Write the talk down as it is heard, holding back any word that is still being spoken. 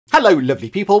Hello lovely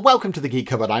people, welcome to the Geek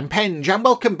Cupboard, I'm Penge, and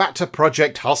welcome back to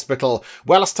Project Hospital.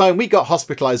 Well, last time we got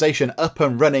hospitalisation up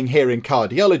and running here in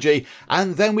cardiology,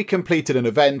 and then we completed an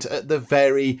event at the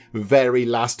very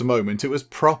last moment. It was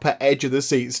proper edge of the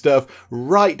seat stuff,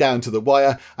 right down to the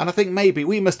wire, and I think maybe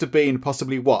we must have been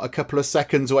possibly, a couple of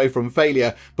seconds away from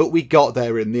failure, but we got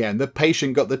there in the end. The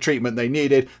patient got the treatment they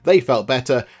needed, they felt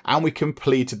better, and we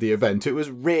completed the event. It was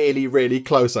really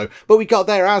close though, but we got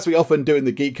there as we often do in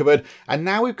the Geek Cupboard, and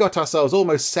now we've got ourselves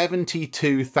almost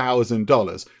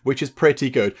 $72,000, which is pretty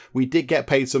good. We did get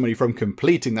paid some money from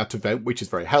completing that event, which is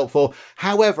very helpful.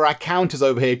 However, our counters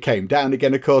over here came down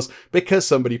again, of course, because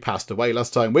somebody passed away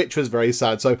last time, which was very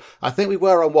sad. So I think we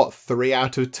were on 3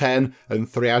 out of 10 and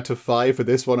 3 out of 5 for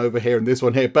this one over here and this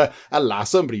one here, but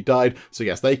alas, somebody died. So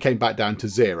yes, they came back down to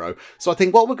 0. So I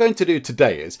think what we're going to do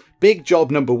today is, big job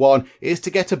number 1 is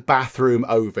to get a bathroom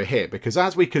over here, because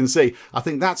as we can see, I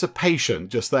think that's a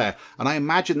patient just there, and I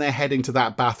imagine they're heading to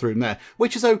that bathroom there,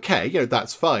 which is okay,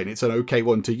 that's fine, it's an okay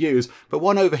one to use, but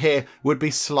one over here would be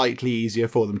slightly easier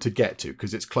for them to get to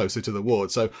because it's closer to the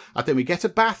ward. So I think we get a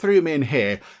bathroom in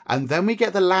here, and then we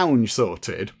get the lounge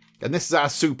sorted. And this is our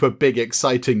super big,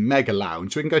 exciting mega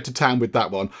lounge. We can go to town with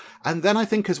that one. And then I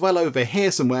think as well over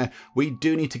here somewhere, we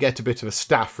do need to get a bit of a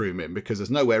staff room in, because there's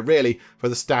nowhere really for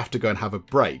the staff to go and have a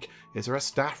break. Is there a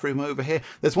staff room over here?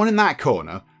 There's one in that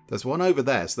corner. There's one over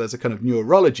there, so there's a kind of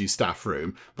neurology staff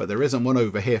room, but there isn't one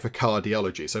over here for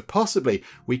cardiology. So possibly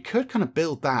we could kind of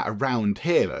build that around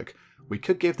here, look. We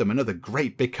could give them another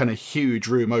great big kind of huge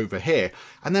room over here.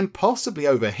 And then possibly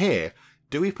over here,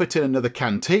 do we put in another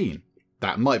canteen?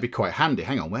 That might be quite handy.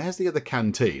 Hang on, where's the other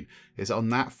canteen? Is it on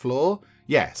that floor?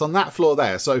 Yeah, it's on that floor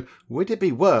there. So would it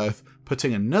be worth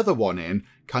putting another one in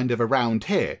kind of around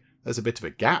here? There's a bit of a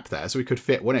gap there, so we could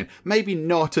fit one in. Maybe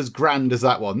not as grand as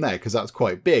that one there, because that's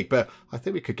quite big, but I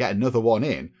think we could get another one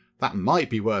in. That might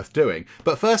be worth doing.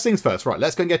 But first things first, right,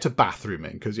 let's go and get a bathroom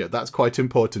in, because, yeah, that's quite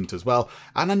important as well.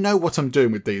 And I know what I'm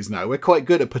doing with these now. We're quite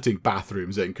good at putting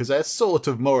bathrooms in, because they're sort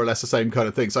of more or less the same kind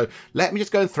of thing. So let me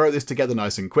just go and throw this together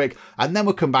nice and quick, and then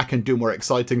we'll come back and do more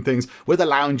exciting things with a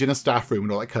lounge and a staff room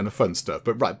and all that kind of fun stuff.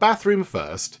 But right, bathroom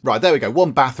first. Right, there we go.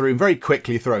 One bathroom, very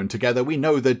quickly thrown together. We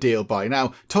know the deal by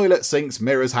now. Toilet, sinks,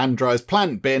 mirrors, hand dryers,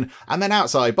 plant bin, and then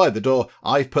outside by the door,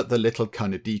 I've put the little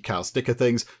kind of decal sticker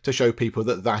things to show people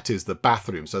that that is the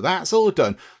bathroom. So that's all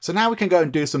done. So now we can go and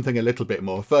do something a little bit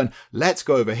more fun. Let's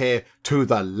go over here to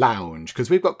the lounge, because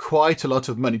we've got quite a lot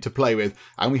of money to play with,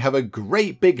 and we have a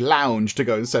great big lounge to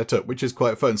go and set up, which is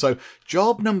quite fun. So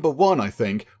job number 1, I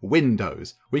think,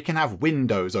 windows. We can have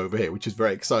windows over here, which is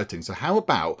very exciting. So how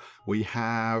about we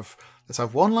have, let's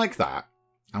have one like that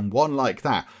and one like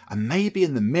that, and maybe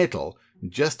in the middle,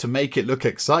 just to make it look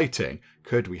exciting,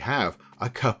 could we have a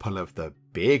couple of the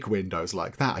big windows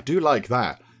like that? I do like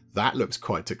that. That looks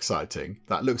quite exciting.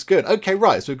 That looks good. Okay,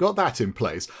 right, so we've got that in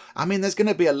place. I mean, there's going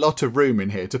to be a lot of room in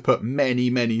here to put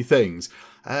many things.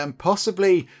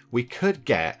 Possibly we could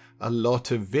get a lot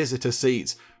of visitor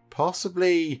seats.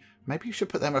 Possibly, maybe you should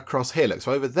put them across here. Look,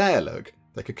 so over there, look.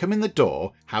 They could come in the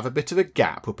door, have a bit of a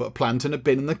gap. We'll put a plant and a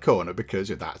bin in the corner, because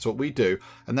that's what we do.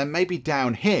 And then maybe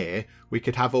down here, we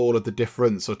could have all of the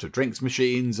different sort of drinks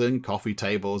machines and coffee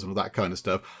tables and all that kind of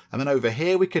stuff. And then over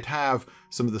here, we could have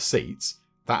some of the seats.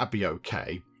 That'd be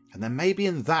okay. And then maybe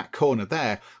in that corner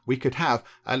there, we could have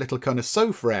a little kind of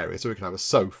sofa area. So we could have a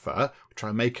sofa, try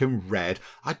and make them red.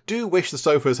 I do wish the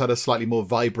sofas had a slightly more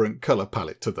vibrant colour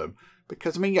palette to them.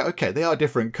 Because, I mean, yeah, okay, they are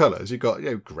different colours. You've got,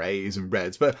 greys and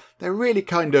reds, but they're really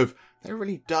they're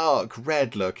really dark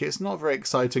red look. It's not a very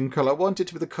exciting colour. I want it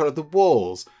to be the colour of the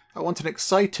walls. I want an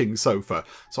exciting sofa.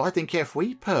 So I think if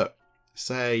we put,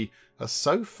 say, a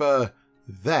sofa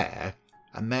there,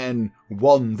 and then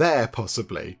one there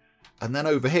possibly, and then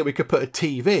over here we could put a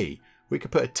TV. We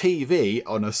could put a TV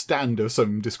on a stand of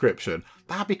some description.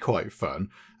 That'd be quite fun.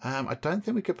 I don't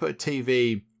think we could put a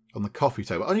TV on the coffee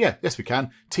table. Oh yeah, yes we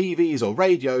can. TVs or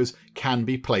radios can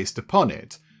be placed upon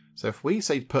it. So if we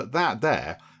say put that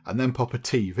there, and then pop a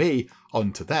TV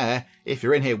onto there, if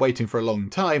you're in here waiting for a long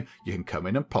time, you can come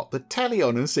in and pop the telly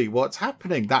on and see what's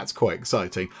happening. That's quite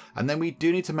exciting. And then we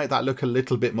do need to make that look a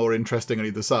little bit more interesting on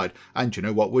either side. And you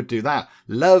know what would do that?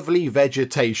 Lovely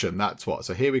vegetation, that's what.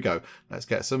 So here we go. Let's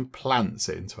get some plants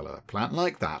in. So we'll have a plant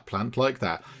like that, plant like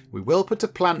that. We will put a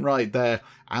plant right there,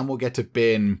 and we'll get a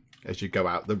bin as you go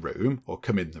out the room, or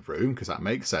come in the room, because that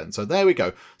makes sense. So there we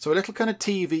go. So a little kind of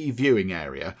TV viewing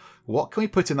area. What can we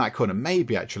put in that corner?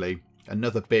 Maybe actually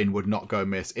another bin would not go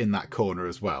amiss in that corner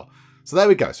as well. So there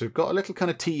we go. So we've got a little kind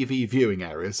of TV viewing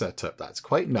area set up. That's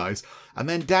quite nice. And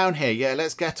then down here, yeah,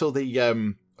 let's get all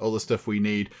the stuff we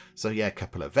need. So yeah, a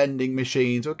couple of vending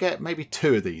machines. We'll get maybe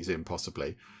 2 of these in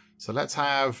possibly. So let's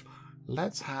have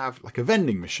like a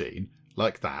vending machine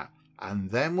like that. And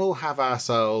then we'll have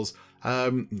ourselves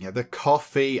the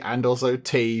coffee and also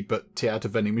tea, but tea out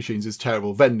of vending machines is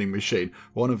terrible. Vending machine,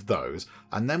 one of those.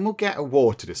 And then we'll get a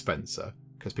water dispenser,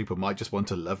 because people might just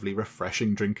want a lovely,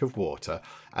 refreshing drink of water.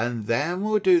 And then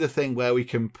we'll do the thing where we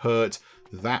can put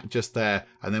that just there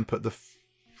and then put the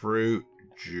fruit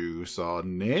juice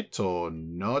on it or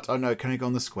not. Oh no, it can only go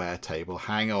on the square table.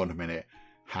 Hang on a minute.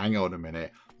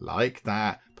 Like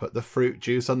that. Put the fruit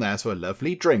juice on there. So a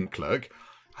lovely drink, look.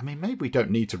 I mean, maybe we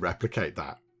don't need to replicate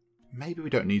that.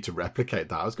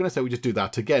 I was going to say we just do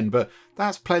that again, but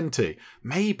that's plenty.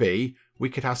 Maybe we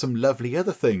could have some lovely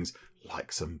other things,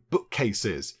 like some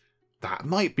bookcases. That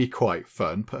might be quite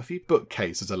fun. Put a few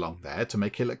bookcases along there to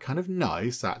make it look kind of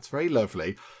nice. That's very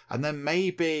lovely. And then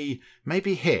maybe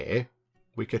here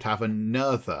we could have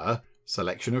another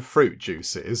selection of fruit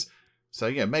juices. So,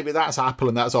 yeah, maybe that's apple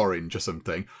and that's orange or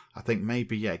something. I think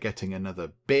maybe, yeah, getting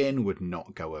another bin would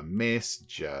not go amiss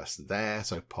just there.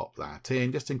 So pop that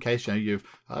in just in case, you've,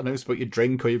 I don't know, spilled your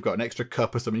drink or you've got an extra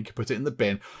cup or something, you can put it in the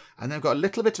bin. And then I've got a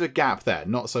little bit of a gap there.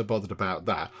 Not so bothered about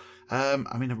that. I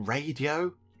mean, a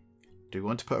radio. Do we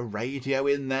want to put a radio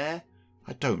in there?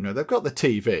 I don't know. They've got the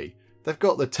TV. They've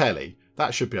got the telly.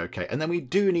 That should be okay. And then we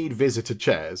do need visitor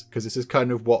chairs because this is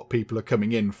kind of what people are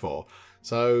coming in for.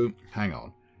 So, hang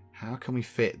on. How can we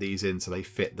fit these in so they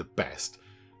fit the best?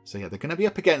 So yeah, they're going to be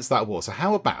up against that wall. So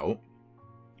how about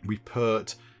we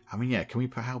put, I mean, yeah, can we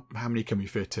put, how many can we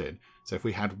fit in? So if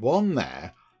we had one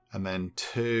there and then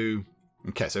two.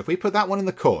 Okay, so if we put that one in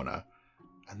the corner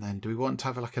and then do we want to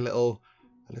have like a little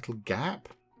gap?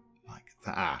 Like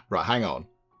that. Ah, right, hang on.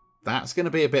 That's going to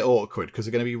be a bit awkward because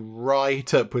they're going to be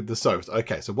right up with the sofas.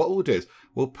 Okay, so what we'll do is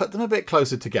we'll put them a bit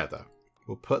closer together.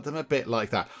 We'll put them a bit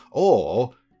like that.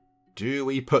 Or do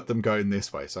we put them going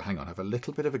this way? So hang on, have a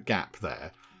little bit of a gap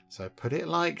there. So put it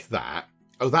like that.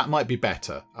 Oh, that might be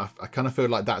better. I kind of feel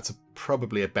like that's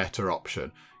probably a better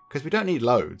option because we don't need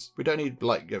loads. We don't need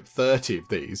like 30 of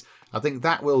these. I think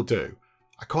that will do.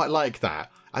 I quite like that.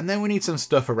 And then we need some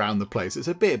stuff around the place. It's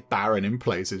a bit barren in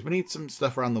places. We need some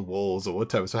stuff around the walls or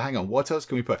whatever. So hang on, what else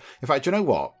can we put? In fact, you know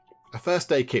what? A first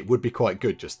aid kit would be quite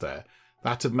good just there.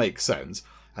 That would make sense.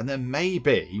 And then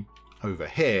maybe over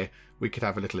here, we could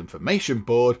have a little information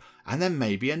board and then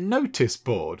maybe a notice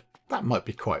board. That might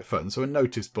be quite fun. So a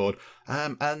notice board.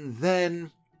 And then,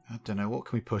 I don't know, what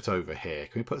can we put over here?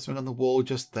 Can we put something on the wall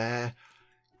just there?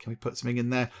 Can we put something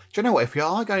in there? Do you know what? If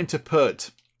we're going to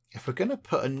put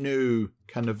a new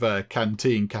kind of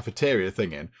canteen cafeteria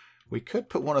thing in, we could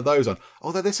put one of those on.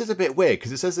 Although this is a bit weird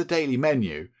because it says the daily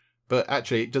menu. But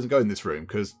actually, it doesn't go in this room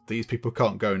because these people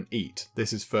can't go and eat.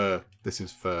 This is for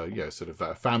sort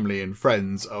of family and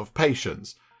friends of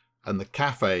patients, and the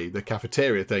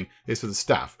cafeteria thing is for the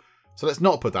staff. So let's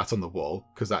not put that on the wall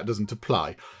because that doesn't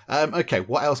apply. Okay,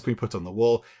 what else can we put on the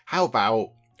wall? How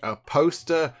about a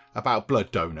poster about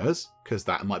blood donors because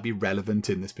that might be relevant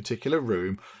in this particular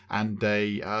room, and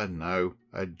an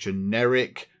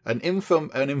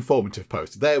informative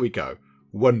poster. There we go.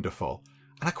 Wonderful,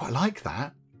 and I quite like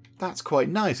that. That's quite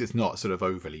nice. It's not sort of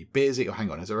overly busy. Oh, hang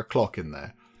on, is there a clock in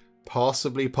there?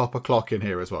 Possibly pop a clock in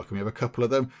here as well. Can we have a couple of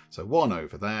them? So one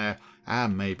over there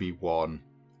and maybe one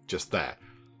just there.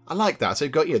 I like that. So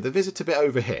you've got the visitor bit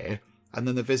over here, and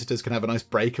then the visitors can have a nice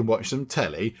break and watch some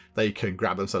telly. They can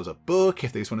grab themselves a book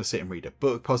if they just want to sit and read a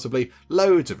book, possibly.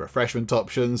 Loads of refreshment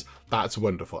options. That's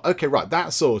wonderful. Okay, right,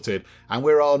 that's sorted. And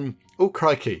we're on, oh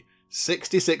crikey,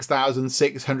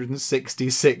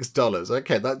 $66,666.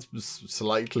 Okay, that's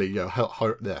slightly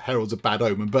heralds a bad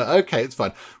omen, but okay, it's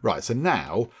fine. Right, so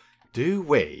now, do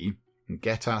we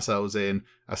get ourselves in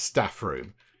a staff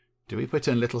room? Do we put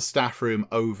in a little staff room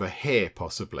over here,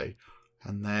 possibly?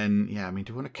 And then, yeah, I mean,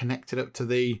 do we want to connect it up to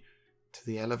the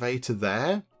elevator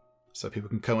there? So people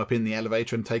can come up in the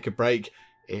elevator and take a break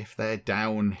if they're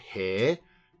down here?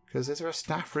 Because is there a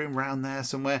staff room around there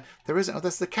somewhere? There isn't. Oh,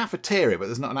 there's the cafeteria, but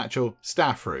there's not an actual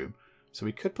staff room. So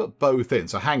we could put both in.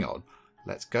 So hang on.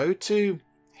 Let's go to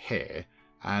here.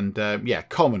 And,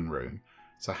 common room.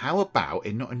 So how about,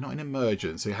 not in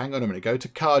emergency, hang on a minute, go to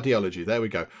cardiology. There we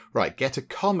go. Right, get a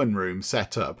common room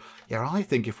set up. Yeah, I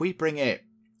think if we bring it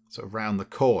sort of round the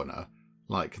corner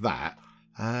like that.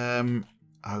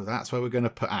 Oh, that's where we're going to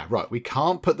put... Ah, right, we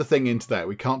can't put the thing into there.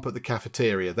 We can't put the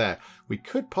cafeteria there. We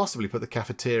could possibly put the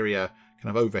cafeteria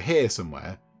kind of over here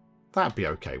somewhere. That'd be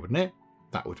okay, wouldn't it?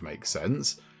 That would make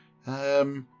sense.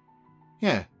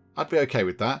 Yeah, I'd be okay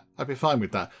with that. I'd be fine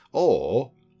with that.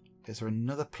 Or, is there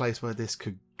another place where this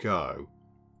could go?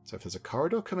 So if there's a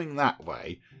corridor coming that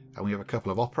way, and we have a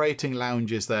couple of operating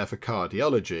lounges there for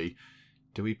cardiology,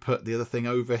 Do we put the other thing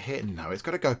over here? No, it's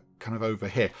got to go kind of over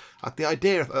here. The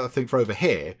idea, I think, for over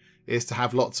here is to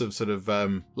have lots of sort of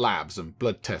labs and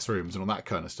blood test rooms and all that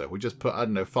kind of stuff. We just put, I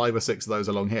don't know, 5 or 6 of those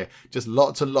along here. Just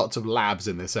lots and lots of labs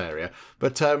in this area.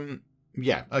 But,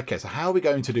 yeah, okay, so how are we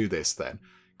going to do this then?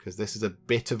 Because this is a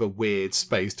bit of a weird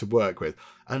space to work with.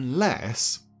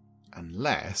 Unless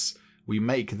we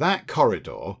make that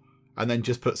corridor and then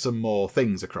just put some more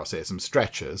things across here, some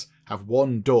stretchers, have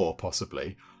one door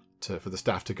possibly for the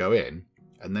staff to go in,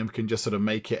 and then we can just sort of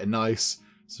make it a nice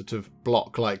sort of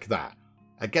block like that.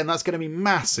 Again, that's going to be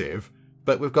massive,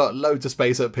 but we've got loads of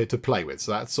space up here to play with,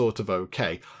 so that's sort of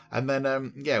okay. And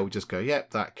then, yeah, we'll just go, yep,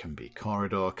 that can be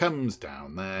corridor, comes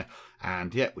down there,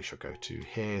 and yep, we shall go to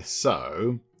here.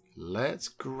 So let's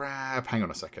grab, hang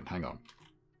on a second, hang on.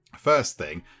 First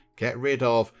thing, get rid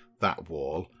of that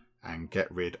wall and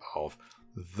get rid of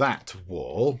that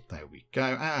wall. There we go.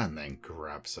 And then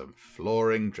grab some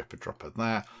flooring, drip a drop of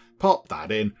that, pop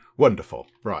that in. Wonderful.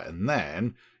 Right, and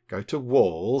then go to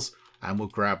walls and we'll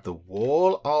grab the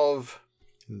wall of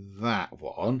that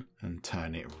one and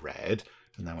turn it red.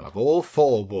 And then we'll have all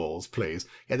 4 walls, please.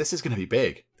 Yeah, this is going to be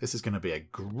big. This is going to be a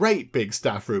great big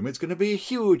staff room. It's going to be a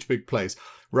huge big place.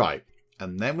 Right,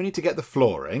 and then we need to get the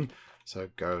flooring. So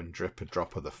go and drip a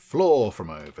drop of the floor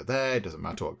from over there. Doesn't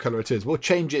matter what colour it is. We'll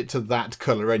change it to that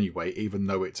colour anyway, even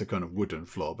though it's a kind of wooden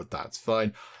floor, but that's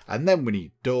fine. And then we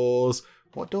need doors.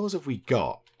 What doors have we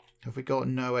got? Have we got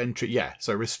no entry? Yeah,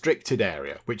 so restricted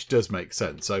area, which does make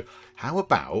sense. So how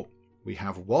about we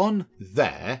have one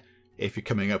there if you're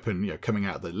coming up and coming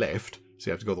out of the lift, so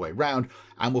you have to go all the way around,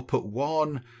 and we'll put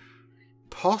one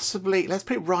possibly, let's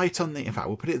put it right on the, in fact,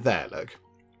 we'll put it there, look.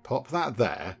 Pop that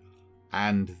there.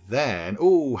 And then,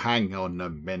 oh, hang on a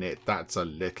minute. That's a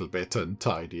little bit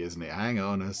untidy, isn't it? Hang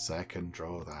on a second.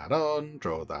 Draw that on.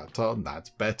 Draw that on. That's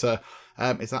better.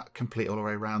 Is that complete all the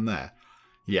way around there?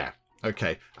 Yeah.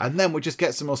 Okay. And then we'll just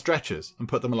get some more stretchers and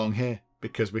put them along here.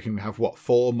 Because we can have, what,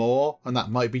 4 more? And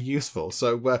that might be useful.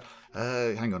 So,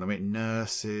 hang on a minute.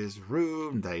 Nurses'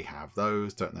 room. They have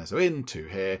those, don't they? So into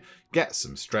here. Get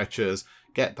some stretchers.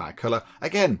 Get that colour.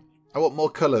 Again, I want more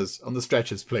colours on the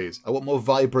stretchers, please. I want more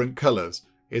vibrant colours.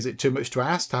 Is it too much to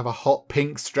ask to have a hot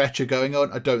pink stretcher going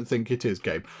on? I don't think it is,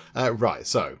 game. Right,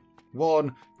 so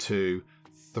 1, 2,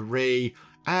 3,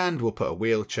 and we'll put a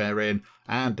wheelchair in,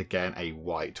 and again a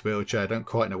white wheelchair. I don't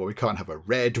quite know why we can't have a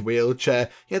red wheelchair.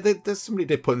 Yeah, there's somebody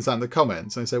did put this down in the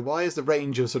comments, and they say, why is the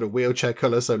range of sort of wheelchair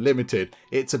colour so limited?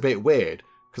 It's a bit weird,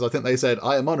 because I think they said,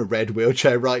 I am on a red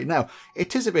wheelchair right now.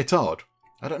 It is a bit odd.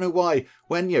 I don't know why,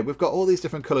 when we've got all these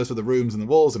different colours for the rooms and the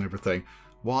walls and everything,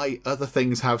 why other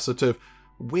things have sort of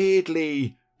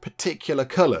weirdly particular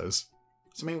colours.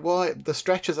 So, I mean, why the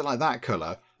stretchers are like that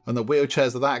colour, and the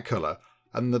wheelchairs are that colour,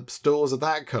 and the stools are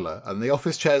that colour, and the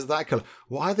office chairs are that colour.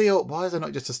 Why is there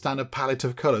not just a standard palette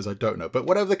of colours? I don't know. But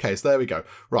whatever the case, there we go.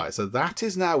 Right, so that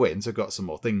is now in. So I've got some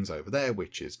more things over there,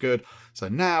 which is good. So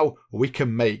now we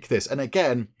can make this. And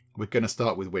again, we're going to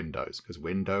start with windows, because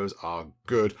windows are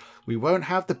good. We won't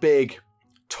have the big,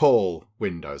 tall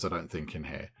windows, I don't think, in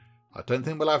here. I don't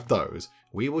think we'll have those.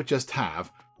 We will just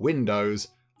have windows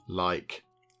like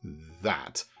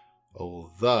that.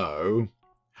 Although,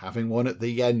 having one at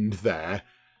the end there...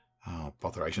 Oh,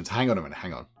 botherations. Hang on a minute,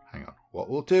 hang on. What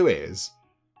we'll do is...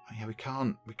 Oh yeah, we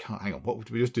can't, hang on. What would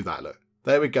we just do that, look?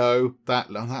 There we go. That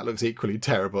looks equally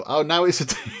terrible. Oh, now it's a...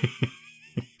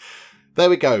 There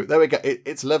we go.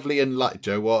 It's lovely and light.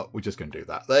 Joe, what? We're just going to do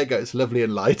that. There you go. It's lovely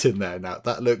and light in there now.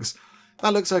 That looks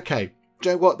okay.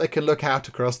 Joe, what? They can look out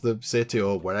across the city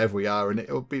or wherever we are, and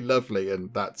it'll be lovely,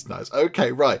 and that's nice.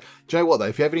 Okay, right. Joe, what though?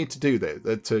 If you ever need to do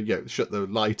this, to shut the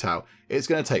light out, it's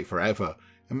going to take forever.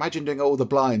 Imagine doing all the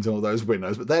blinds and all those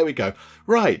windows. But there we go.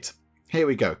 Right. Here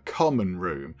we go. Common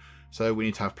room. So we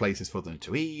need to have places for them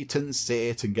to eat and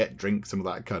sit and get drinks and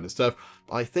all that kind of stuff.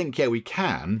 But I think, yeah, we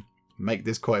can make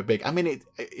this quite big. I mean,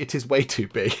 it is way too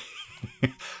big.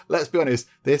 Let's be honest,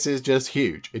 this is just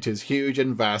huge. It is huge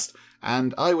and vast,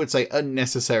 and I would say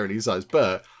unnecessarily sized,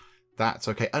 but that's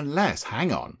okay. Unless,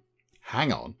 hang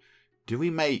on. Do we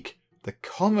make the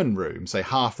common room, say,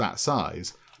 half that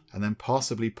size, and then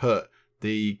possibly put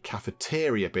the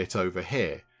cafeteria bit over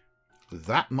here?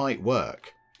 That might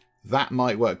work.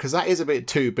 Because that is a bit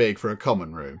too big for a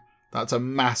common room. That's a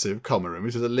massive common room,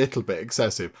 which is a little bit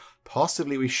excessive.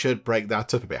 Possibly we should break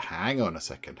that up a bit. Hang on a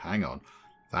second.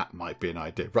 That might be an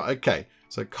idea. Right, okay.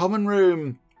 So common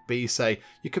room B, say,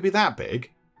 you could be that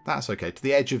big. That's okay. To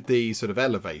the edge of the sort of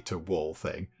elevator wall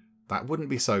thing. That wouldn't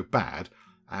be so bad.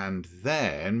 And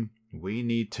then we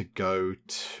need to go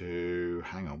to...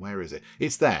 Hang on, where is it?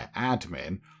 It's there.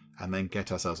 Admin. And then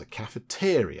get ourselves a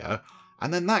cafeteria.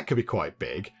 And then that could be quite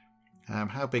big.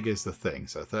 How big is the thing?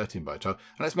 So 13 by 12.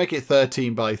 And let's make it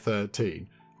 13 by 13.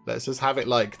 Let's just have it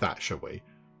like that, shall we?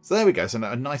 So there we go. So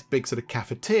a nice big sort of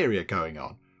cafeteria going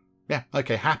on. Yeah,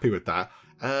 okay, happy with that.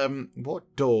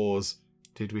 What doors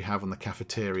did we have on the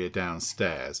cafeteria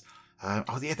downstairs?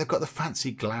 Oh, yeah, they've got the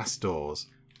fancy glass doors.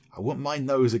 I wouldn't mind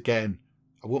those again.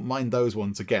 I wouldn't mind those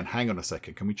ones again. Hang on a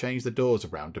second. Can we change the doors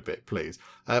around a bit, please?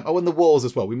 Oh, and the walls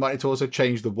as well. We might need to also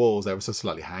change the walls ever so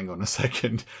slightly. Hang on a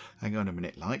second. Hang on a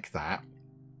minute. Like that.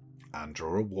 And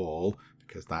draw a wall,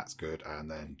 because that's good. And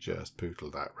then just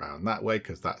poodle that round that way,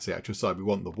 because that's the actual side we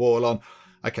want the wall on.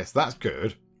 Okay, so that's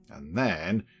good. And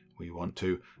then we want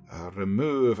to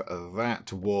remove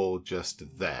that wall just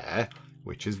there,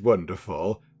 which is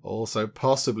wonderful. Also,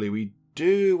 possibly we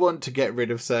do want to get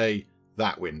rid of, say,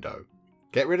 that window.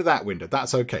 Get rid of that window.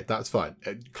 That's okay. That's fine.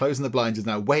 Closing the blinds is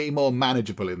now way more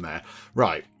manageable in there.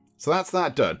 Right. So that's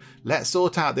that done. Let's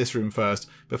sort out this room first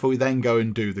before we then go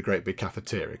and do the great big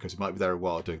cafeteria, because we might be there a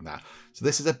while doing that. So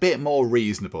this is a bit more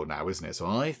reasonable now, isn't it? So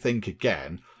I think,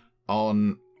 again,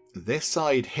 on this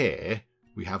side here,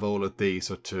 we have all of the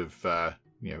sort of,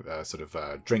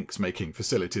 drinks making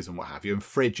facilities and what have you, and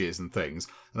fridges and things.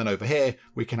 And then over here,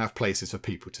 we can have places for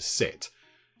people to sit.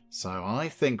 So I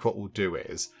think what we'll do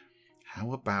is,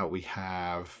 how about we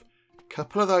have a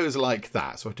couple of those like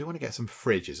that? So I do want to get some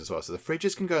fridges as well. So the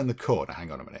fridges can go in the corner.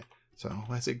 Hang on a minute. So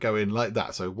where's it going like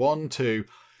that? So 1, 2,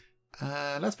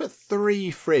 let's put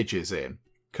 3 fridges in,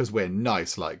 because we're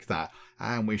nice like that.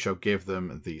 And we shall give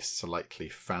them the slightly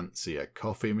fancier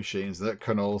coffee machines that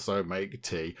can also make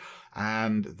tea.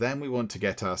 And then we want to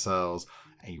get ourselves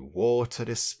a water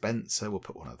dispenser. We'll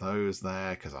put one of those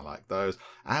there because I like those.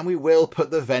 And we will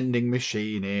put the vending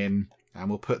machine in. And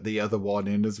we'll put the other one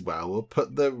in as well. We'll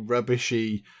put the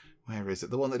rubbishy, where is it?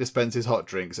 The one that dispenses hot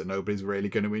drinks that nobody's really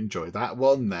going to enjoy. That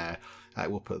one there.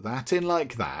 We'll put that in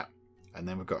like that. And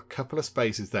then we've got a couple of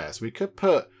spaces there. So we could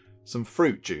put some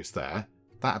fruit juice there.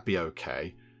 That'd be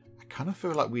okay. I kind of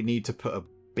feel like we need to put a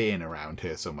bin around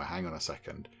here somewhere. Hang on a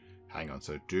second. Hang on.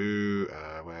 So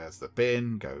where's the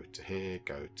bin? Go to here,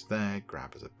 go to there,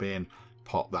 grab as a bin,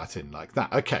 pop that in like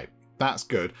that. Okay. That's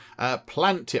good.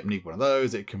 Plant, yep, need one of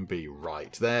those. It can be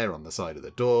right there on the side of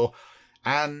the door.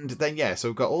 And then, yeah, so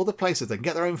we've got all the places they can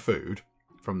get their own food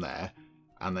from there.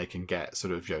 And they can get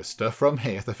sort of, stuff from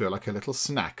here if they feel like a little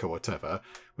snack or whatever.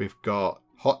 We've got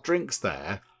hot drinks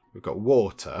there. We've got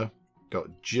water.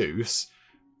 Got juice.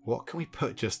 What can we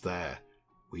put just there?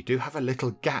 We do have a little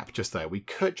gap just there. We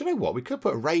could, do you know what? We could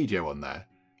put a radio on there.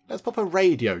 Let's pop a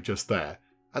radio just there.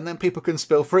 And then people can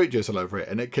spill fruit juice all over it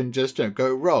and it can just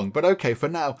go wrong. But okay, for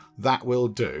now, that will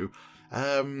do.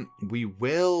 We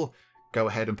will go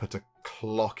ahead and put a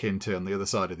clock into on the other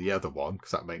side of the other one,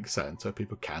 because that makes sense, so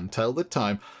people can tell the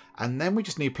time. And then we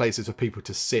just need places for people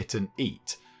to sit and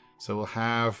eat. So we'll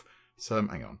have some,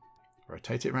 hang on,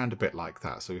 rotate it around a bit like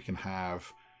that, so we can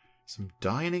have some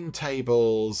dining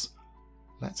tables.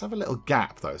 Let's have a little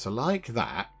gap though, so like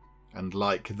that and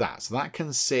like that. So that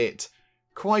can sit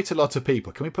quite a lot of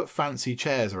people. Can we put fancy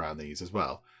chairs around these as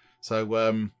well?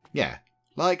 So, yeah,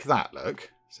 like that,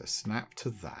 look. So snap to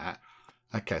that.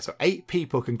 Okay, so 8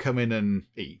 people can come in and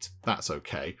eat. That's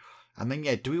okay. And then,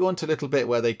 yeah, do we want a little bit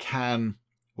where they can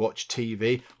watch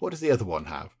TV? What does the other one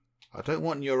have? I don't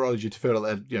want neurology to feel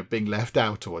like they're being left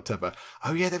out or whatever.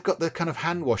 Oh, yeah, they've got the kind of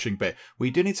hand washing bit. We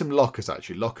do need some lockers,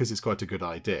 actually. Lockers is quite a good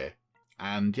idea.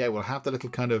 And, yeah, we'll have the little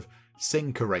kind of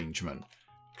sink arrangement,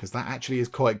 because that actually is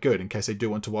quite good in case they do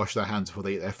want to wash their hands before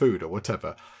they eat their food or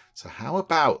whatever. So how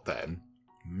about then,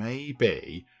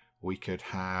 maybe we could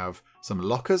have some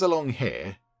lockers along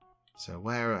here. So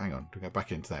where, hang on, to go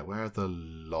back into there. Where are the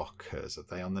lockers? Are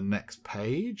they on the next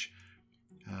page?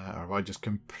 Or have I just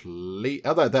complete...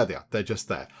 Oh, there they are. They're just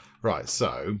there. Right,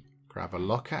 so grab a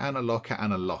locker and a locker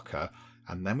and a locker.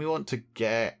 And then we want to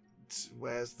get...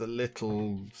 Where's the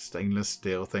little stainless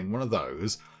steel thing? One of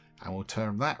those. And we'll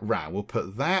turn that round. We'll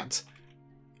put that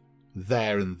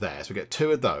there and there. So we get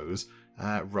 2 of those.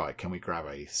 Right, can we grab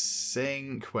a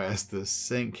sink? Where's the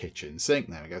sink? Kitchen sink.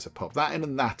 There we go. So pop that in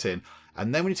and that in.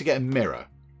 And then we need to get a mirror,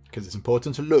 because it's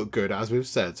important to look good, as we've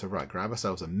said. So right, grab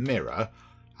ourselves a mirror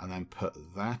and then put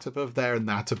that above there and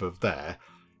that above there.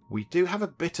 We do have a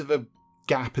bit of a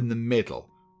gap in the middle.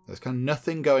 There's kind of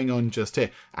nothing going on just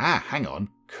here. Ah, hang on.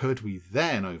 Could we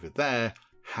then over there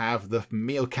have the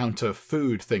meal counter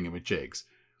food thingamajigs?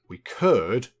 We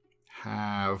could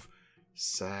have,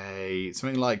 say,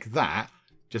 something like that,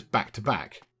 just back to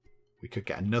back. We could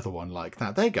get another one like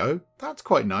that. There you go. That's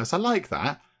quite nice. I like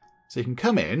that. So you can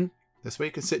come in. This way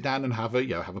you can sit down and have a,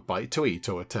 have a bite to eat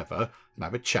or whatever, and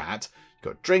have a chat.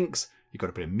 You've got drinks, You've got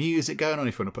a bit of music going on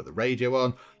if you want to put the radio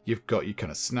on. You've got your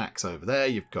kind of snacks over there.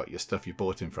 You've got your stuff you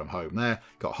bought in from home there.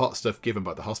 Got hot stuff given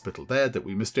by the hospital there that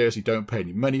we mysteriously don't pay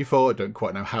any money for. Don't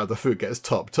quite know how the food gets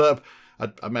topped up. I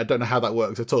mean, I don't know how that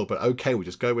works at all, but okay, we'll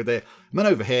just go with it. And then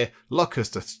over here, lockers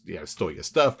to store your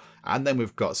stuff. And then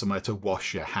we've got somewhere to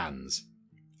wash your hands.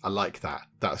 I like that.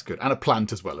 That's good. And a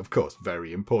plant as well, of course.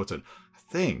 Very important. I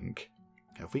think,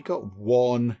 have we got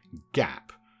one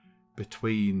gap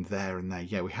between there and there?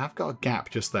 Yeah, we have got a gap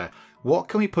just there. What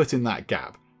can we put in that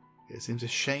gap? It seems a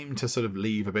shame to sort of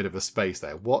leave a bit of a space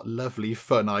there. What lovely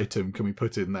fun item can we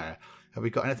put in there? Have we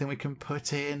got anything we can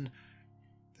put in?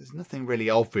 There's nothing really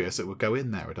obvious that would go in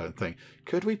there, I don't think.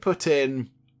 Could we put in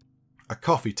a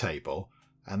coffee table?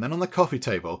 And then on the coffee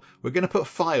table, we're going to put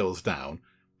files down,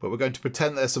 but we're going to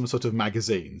pretend they're some sort of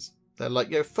magazines. They're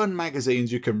like, fun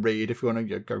magazines you can read. If you want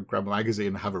to go grab a magazine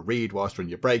and have a read whilst you're on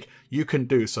your break, you can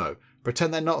do so.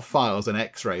 Pretend they're not files and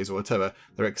x-rays or whatever.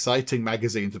 They're exciting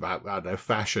magazines about, I don't know,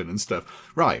 fashion and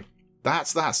stuff. Right,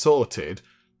 that's that sorted.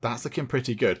 That's looking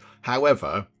pretty good.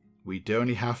 However, we do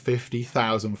only have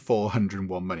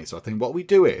 50,401 money. So I think what we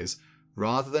do is,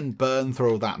 rather than burn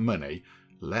through all that money,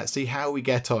 let's see how we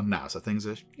get on now. So things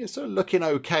are sort of looking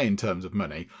okay in terms of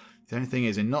money. The only thing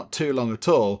is, in not too long at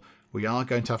all, we are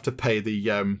going to have to pay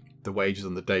the wages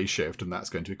on the day shift, and that's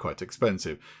going to be quite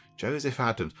expensive. Joseph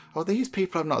Adams. Oh, these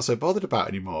people I'm not so bothered about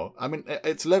anymore. I mean,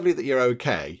 it's lovely that you're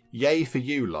okay. Yay for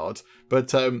you lot.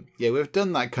 But, yeah, we've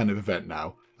done that kind of event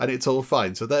now, and it's all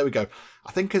fine. So there we go.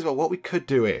 I think as well, what we could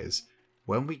do is,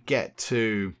 when we get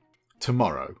to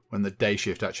tomorrow, when the day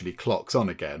shift actually clocks on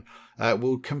again,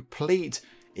 we'll complete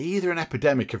either an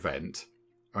epidemic event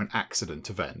or an accident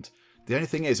event. The only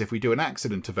thing is, if we do an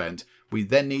accident event, we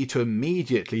then need to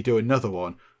immediately do another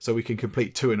one so we can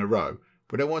complete 2 in a row.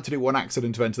 We don't want to do one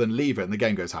accident event and then leave it and the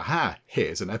game goes, haha,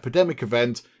 here's an epidemic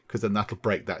event, because then that'll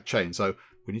break that chain. So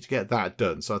we need to get that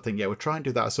done. So I think, yeah, we'll try and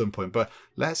do that at some point. But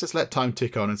let's just let time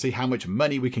tick on and see how much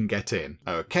money we can get in.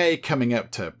 Okay, coming up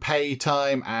to pay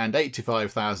time, and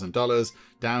 $85,000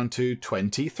 down to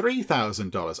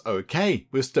 $23,000. Okay,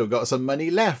 we've still got some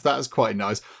money left. That's quite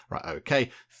nice. Right,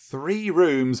 okay, 3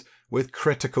 rooms with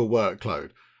critical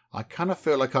workload. I kind of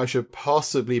feel like I should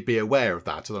possibly be aware of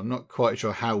that, and I'm not quite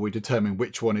sure how we determine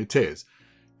which one it is.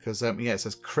 Because, yeah, it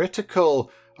says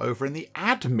critical over in the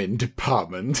admin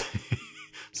department.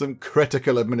 Some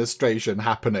critical administration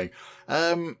happening.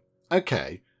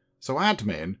 Okay, so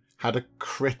admin had a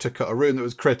room that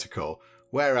was critical.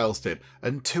 Where else did?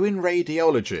 And 2 in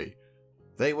radiology.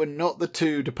 They were not the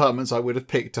 2 departments I would have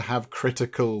picked to have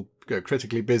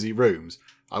critically busy rooms.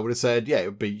 I would have said, yeah, it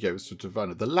would be sort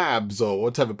of the labs or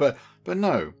whatever, but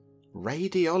no,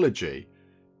 radiology.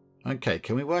 Okay,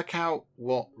 can we work out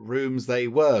what rooms they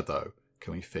were though?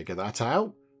 Can we figure that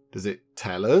out? Does it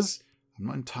tell us? I'm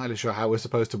not entirely sure how we're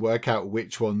supposed to work out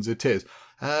which ones it is.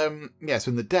 Yes,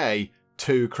 in the day,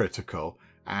 2 critical,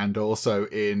 and also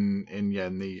in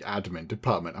the admin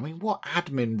department. I mean, what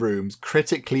admin room's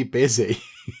critically busy?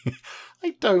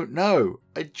 I don't know.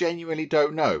 I genuinely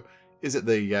don't know. Is it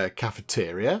the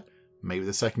cafeteria? Maybe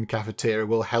the second cafeteria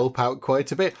will help out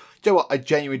quite a bit. Do you know what? I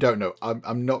genuinely don't know.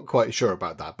 I'm not quite sure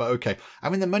about that, but okay. I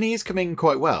mean, the money is coming in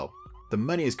quite well. The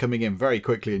money is coming in very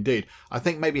quickly indeed. I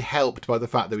think maybe helped by the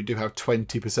fact that we do have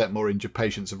 20% more injured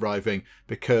patients arriving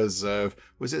because of,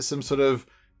 was it some sort of,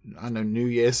 I don't know, New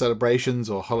Year celebrations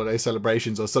or holiday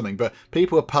celebrations or something, but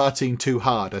people were partying too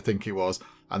hard, I think it was,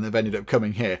 and they've ended up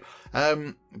coming here.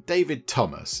 David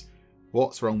Thomas,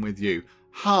 what's wrong with you?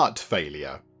 Heart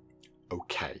failure.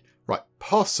 Okay, right,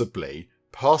 possibly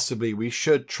we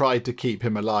should try to keep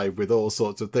him alive with all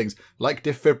sorts of things, like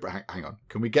hang on,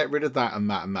 can we get rid of that and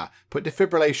that and that? Put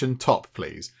defibrillation top,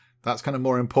 please. That's kind of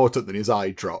more important than his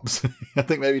eye drops. I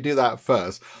think maybe do that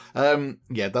first.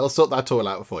 Yeah, they'll sort that all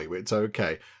out for you. It's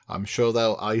okay. I'm sure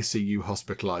they'll ICU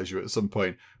hospitalise you at some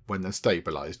point when they've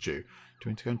stabilised you. Do you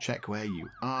want to go and check where you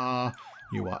are?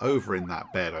 You are over in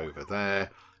that bed over there.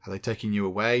 Are they taking you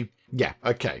away? Yeah,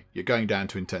 okay. You're going down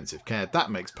to intensive care.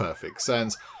 That makes perfect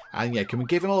sense. And yeah, can we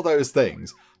give him all those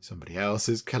things? Somebody else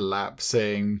is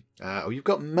collapsing. Oh, you've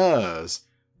got MERS.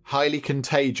 Highly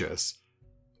contagious.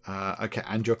 Okay,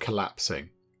 and you're collapsing.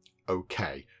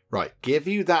 Okay. Right, give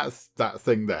you that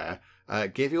thing there.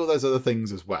 Give you all those other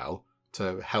things as well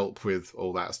to help with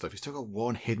all that stuff. You've still got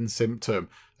 1 hidden symptom.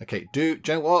 Okay, do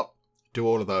you know what? Do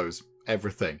all of those.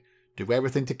 Everything. Do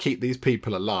everything to keep these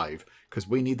people alive, because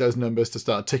we need those numbers to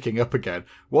start ticking up again.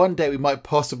 One day we might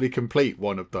possibly complete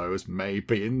one of those,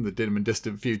 maybe in the dim and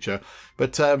distant future.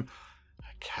 But,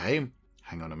 okay,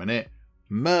 hang on a minute.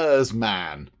 MERS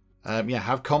man. Yeah,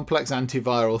 have complex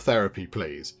antiviral therapy,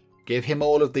 please. Give him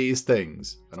all of these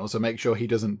things, and also make sure he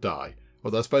doesn't die.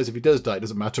 Although I suppose if he does die, it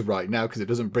doesn't matter right now because it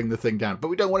doesn't bring the thing down. But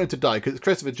we don't want him to die because it's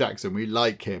Christopher Jackson. We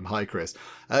like him. Hi, Chris.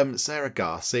 Sarah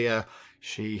Garcia,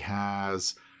 she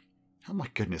has... Oh my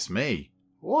goodness me.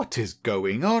 What is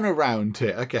going on around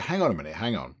here? Okay, hang on a minute.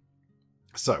 Hang on.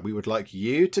 So we would like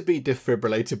you to be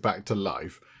defibrillated back to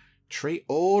life. Treat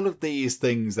all of these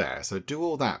things there. So do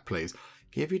all that, please.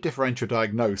 Give you differential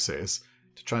diagnosis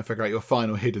to try and figure out your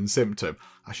final hidden symptom.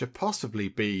 I should possibly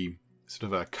be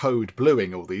sort of a code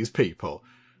bluing all these people.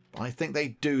 But I think they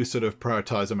do sort of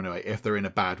prioritise them anyway if they're in a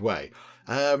bad way.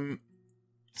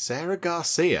 Sarah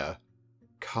Garcia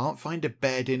can't find a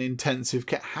bed in intensive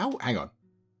care. How? Hang on.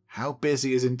 How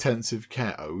busy is intensive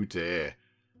care? Oh dear.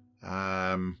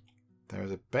 There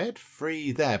is a bed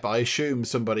free there, but I assume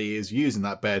somebody is using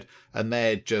that bed and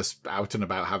they're just out and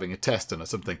about having a test done or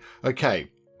something. Okay,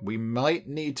 we might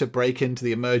need to break into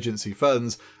the emergency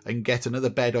funds and get another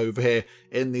bed over here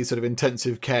in the sort of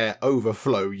intensive care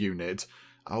overflow unit.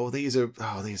 These are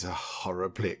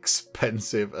horribly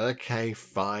expensive. Okay,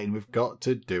 fine, we've got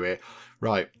to do it.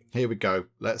 Right, here we go.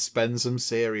 Let's spend some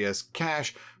serious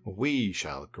cash. We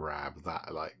shall grab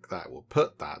that like that. We'll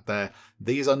put that there.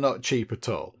 These are not cheap at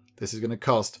all. This is going to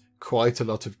cost quite a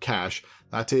lot of cash.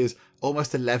 That is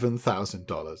almost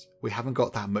 $11,000. We haven't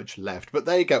got that much left. But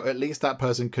there you go. At least that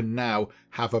person can now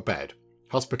have a bed.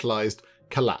 Hospitalised,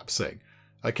 collapsing.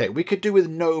 Okay, we could do with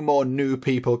no more new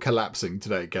people collapsing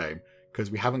today, game.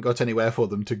 Because we haven't got anywhere for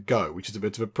them to go, which is a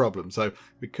bit of a problem. So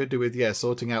we could do with,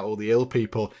 sorting out all the ill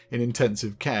people in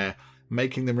intensive care,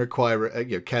 making them require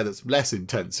care that's less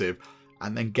intensive,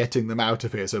 and then getting them out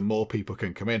of here so more people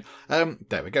can come in.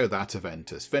 There we go. That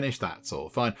event is finished. That's all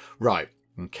fine. Right.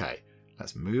 Okay.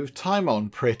 Let's move time on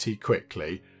pretty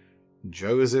quickly.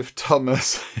 Joseph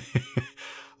Thomas.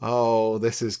 Oh,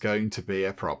 this is going to be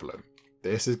a problem.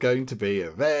 This is going to be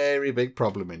a very big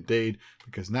problem indeed,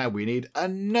 because now we need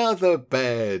another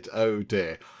bed. Oh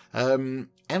dear.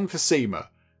 Emphysema.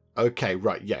 Okay,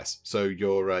 right, yes. So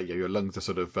your lungs are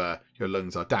sort of your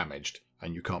lungs are damaged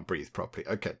and you can't breathe properly.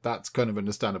 Okay, that's kind of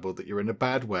understandable that you're in a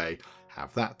bad way.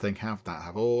 Have that thing, have that,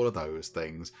 have all of those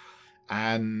things.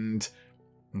 And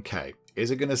okay,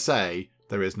 is it going to say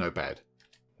there is no bed?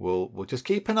 We'll just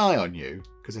keep an eye on you,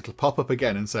 because it'll pop up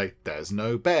again and say there's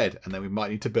no bed, and then we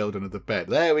might need to build another bed.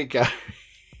 There we go.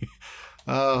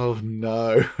 Oh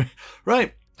no.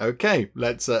 Right. Okay,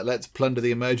 let's plunder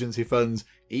the emergency funds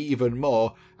even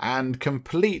more and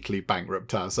completely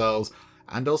bankrupt ourselves.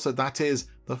 And also that is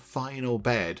the final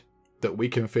bed that we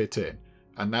can fit in.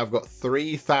 And now I've got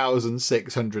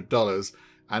 $3,600.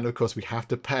 And of course we have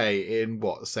to pay in,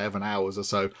 7 hours or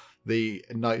so, the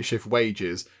night shift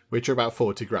wages, which are about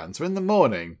 40 grand. So in the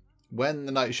morning, when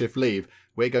the night shift leave,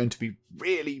 we're going to be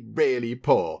really, really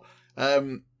poor.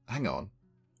 Hang on.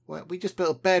 Well, we just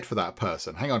built a bed for that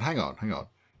person. Hang on.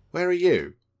 Where are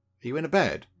you? Are you in a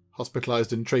bed?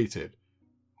 Hospitalised and treated?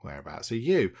 Whereabouts are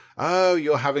you? Oh,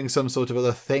 you're having some sort of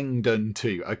other thing done to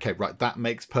you. Okay, right, that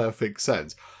makes perfect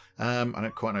sense. I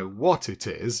don't quite know what it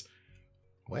is.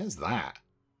 Where's that?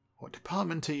 What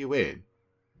department are you in?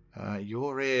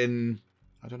 You're in...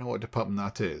 I don't know what department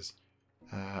that is.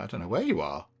 I don't know where you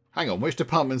are. Hang on, which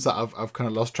department's that? I've kind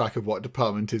of lost track of what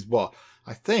department is what.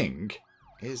 I think...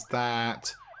 Is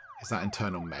that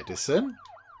internal medicine?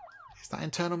 Is that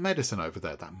internal medicine over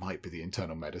there? That might be the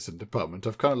internal medicine department.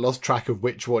 I've kind of lost track of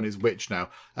which one is which now.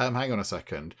 Hang on a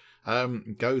second.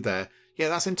 Go there. Yeah,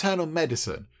 that's internal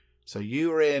medicine. So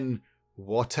you're in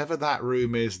whatever that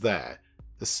room is there.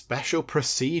 The special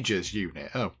procedures unit.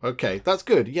 Oh, okay. That's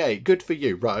good. Yay. Good for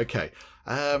you. Right, okay.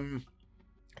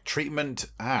 Treatment.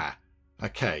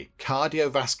 Okay.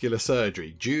 Cardiovascular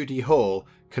surgery. Judy Hall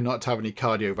cannot have any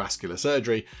cardiovascular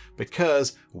surgery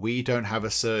because we don't have a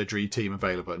surgery team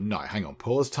available at night. Hang on.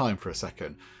 Pause time for a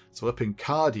second. So up in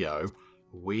cardio,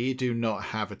 we do not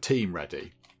have a team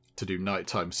ready to do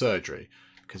nighttime surgery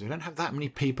because we don't have that many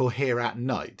people here at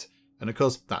night. And of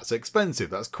course, that's expensive.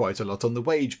 That's quite a lot on the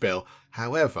wage bill.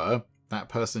 However, that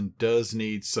person does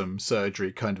need some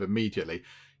surgery kind of immediately.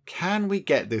 Can we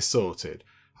get this sorted?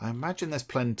 I imagine there's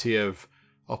plenty of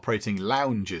operating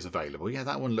lounges available. Yeah,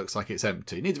 that one looks like it's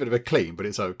empty. It needs a bit of a clean, but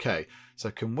it's okay.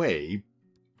 So can we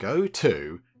go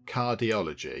to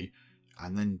cardiology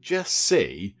and then just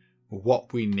see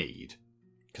what we need?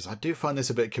 Because I do find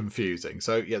this a bit confusing.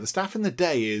 So yeah, the staff in the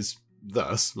day is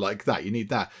thus, like that. You need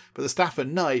that. But the staff at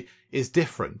night is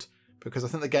different. Because I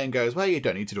think the game goes, well, you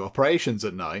don't need to do operations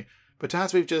at night. But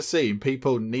as we've just seen,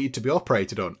 people need to be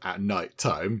operated on at night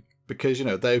time. Because, you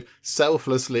know, they've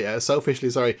selfishly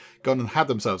gone and had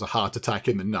themselves a heart attack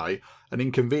in the night and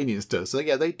inconvenienced us. So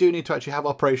yeah, they do need to actually have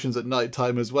operations at night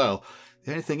time as well.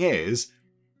 The only thing is,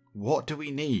 what do we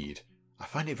need? I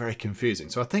find it very confusing.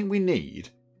 So I think we need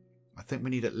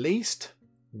at least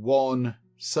one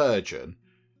surgeon,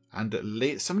 and at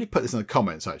least somebody put this in the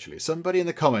comments. Actually, somebody in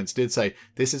the comments did say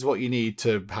this is what you need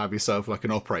to have yourself like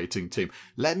an operating team.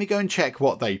 Let me go and check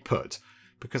what they put,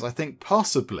 because I think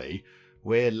possibly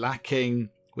we're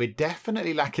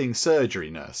definitely lacking surgery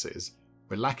nurses.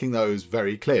 We're lacking those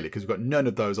very clearly because we've got none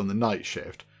of those on the night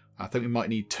shift. I think we might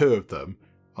need 2 of them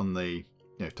on the,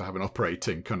 to have an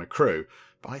operating kind of crew.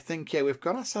 But I think, yeah, we've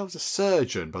got ourselves a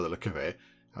surgeon by the look of it,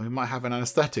 and we might have an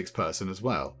anaesthetics person as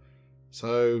well.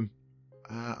 So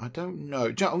I don't know.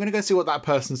 I'm going to go see what that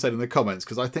person said in the comments,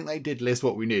 because I think they did list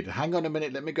what we need. Hang on a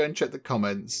minute, let me go and check the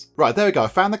comments. Right, there we go. I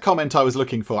found the comment I was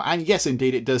looking for. And yes,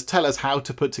 indeed, it does tell us how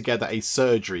to put together a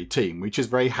surgery team, which is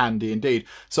very handy indeed.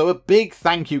 So a big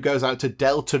thank you goes out to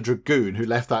Delta Dragoon, who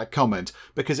left that comment,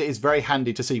 because it is very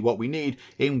handy to see what we need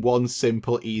in one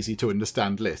simple, easy to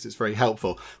understand list. It's very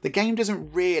helpful. The game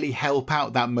doesn't really help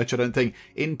out that much, I don't think,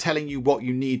 in telling you what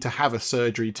you need to have a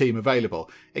surgery team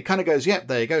available. It kind of goes, yep,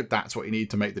 there you go. That's what you need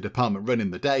to make the department run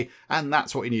in the day, and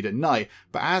that's what you need at night.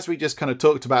 But as we just kind of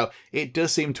talked about, it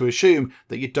does seem to assume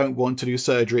that you don't want to do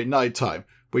surgery at night time,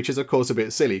 which is of course a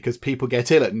bit silly because people get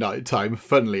ill at night time,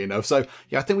 funnily enough. So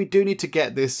yeah, I think we do need to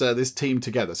get this this team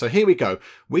together. So here we go.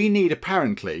 We need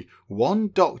apparently one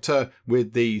doctor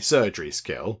with the surgery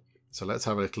skill. So let's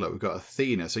have a little look. We've got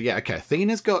Athena. So yeah, okay,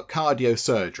 Athena's got cardio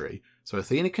surgery. So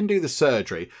Athena can do the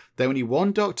surgery. Then we need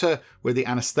one doctor with the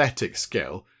anaesthetic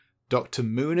skill. Dr.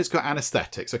 Moon has got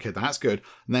anaesthetics. Okay, that's good.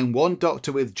 And then one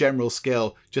doctor with general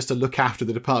skill just to look after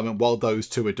the department while those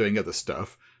 2 are doing other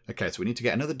stuff. Okay, so we need to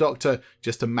get another doctor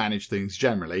just to manage things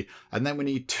generally. And then we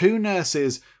need 2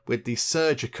 nurses with the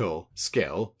surgical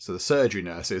skill. So the surgery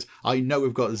nurses. I know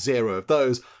we've got 0 of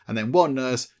those. And then 1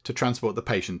 nurse to transport the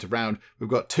patient around. We've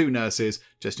got 2 nurses,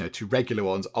 just 2 regular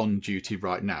ones on duty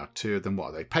right now. 2 of them,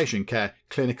 what are they? Patient care,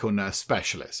 clinical nurse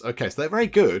specialists. Okay, so they're very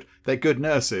good. They're good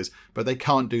nurses, but they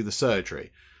can't do the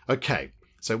surgery. Okay,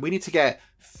 so we need to get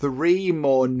 3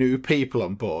 more new people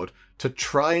on board to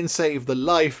try and save the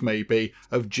life, maybe,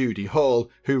 of Judy Hall,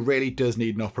 who really does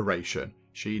need an operation.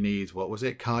 She needs, what was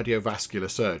it? Cardiovascular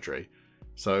surgery.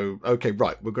 So, okay,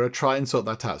 right, we're going to try and sort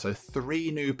that out. So 3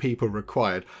 new people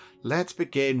required. Let's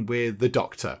begin with the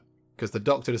doctor, because the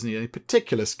doctor doesn't need any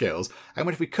particular skills. And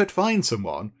if we could find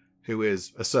someone who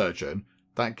is a surgeon,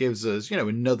 that gives us,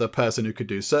 another person who could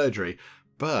do surgery.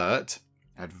 But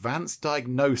advanced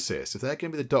diagnosis, if they're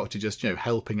going to be the doctor just,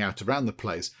 helping out around the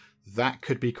place, that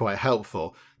could be quite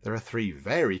helpful. There are 3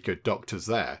 very good doctors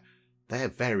there. They're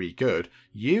very good.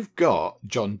 You've got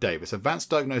John Davis, advanced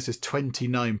diagnosis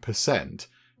 29%,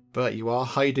 but you are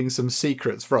hiding some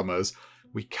secrets from us.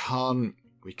 We can't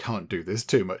do this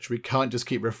too much. We can't just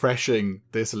keep refreshing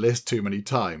this list too many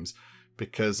times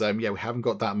because, we haven't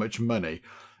got that much money.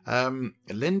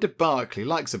 Linda Barkley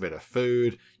likes a bit of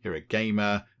food. You're a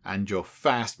gamer and you're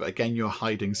fast, but again, you're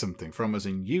hiding something from us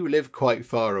and you live quite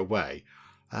far away.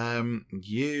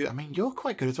 You're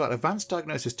quite good as well. Advanced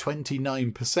diagnosis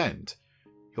 29%.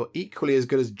 You're equally as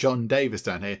good as John Davis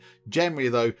down here. Generally,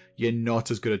 though, you're not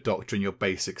as good a doctor in your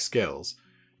basic skills.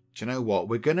 Do you know what?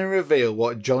 We're going to reveal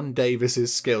what John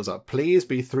Davis's skills are. Please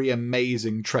be 3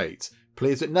 amazing traits.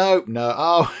 Please, no.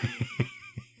 Oh,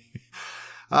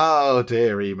 oh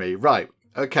dearie me. Right.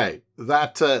 Okay.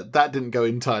 That didn't go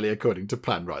entirely according to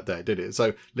plan right there, did it?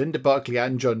 So Linda Barkley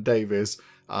and John Davis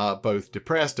are both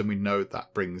depressed, and we know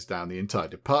that brings down the entire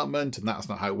department, and that's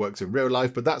not how it works in real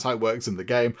life, but that's how it works in the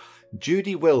game.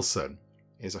 Judy Wilson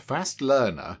is a fast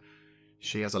learner.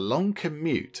 She has a long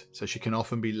commute, so she can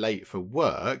often be late for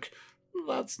work.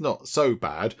 That's not so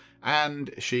bad.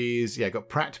 And she's got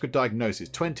practical diagnosis,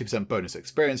 20% bonus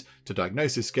experience to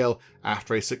diagnosis skill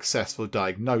after a successful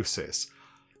diagnosis.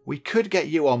 We could get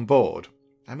you on board.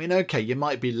 Okay, you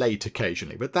might be late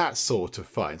occasionally, but that's sort of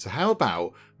fine. So how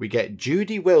about we get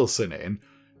Judy Wilson in,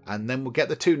 and then we'll get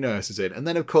the 2 nurses in, and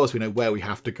then of course we know where we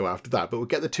have to go after that, but we'll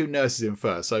get the 2 nurses in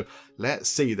first. So let's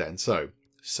see then. So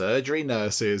surgery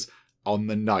nurses on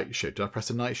the night shift. Did I press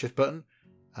the night shift button?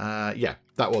 Yeah,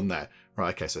 that one there.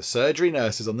 Right, okay, so surgery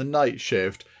nurses on the night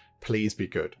shift. Please be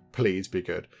good. Please be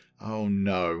good. Oh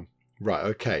no. Right,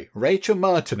 okay. Rachel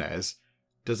Martinez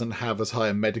doesn't have as high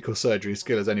a medical surgery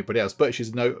skill as anybody else, but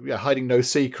she's hiding no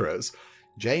secrets.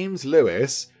 James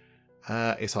Lewis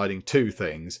is hiding 2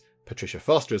 things. Patricia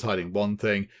Foster is hiding 1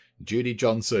 thing. Judy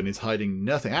Johnson is hiding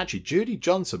nothing. Actually, Judy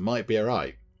Johnson might be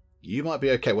alright. You might be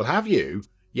okay. Well, have you?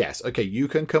 Yes, okay, you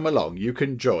can come along. You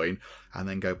can join and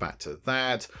then go back to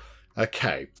that.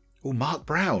 Okay. Oh, Mark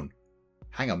Brown.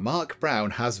 hang on, Mark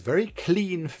Brown has very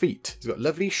clean feet. He's got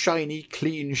lovely, shiny,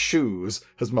 clean shoes,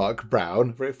 has Mark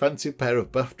Brown. Very fancy pair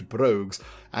of buffed brogues.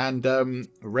 And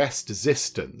rest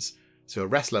resistance. So your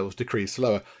rest levels decrease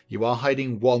slower. You are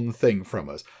hiding one thing from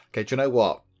us. Okay, do you know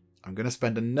what? I'm going to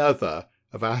spend another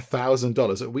of our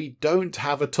 $1,000 that we don't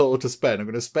have at all to spend. I'm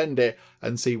going to spend it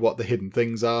and see what the hidden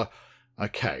things are.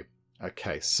 Okay,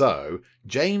 so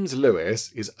James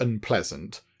Lewis is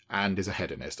unpleasant and is a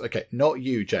hedonist. Okay, not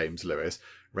you, James Lewis.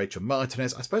 Rachel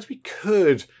Martinez. I suppose we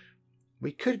could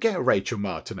get Rachel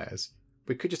Martinez.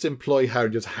 We could just employ her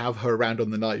and just have her around on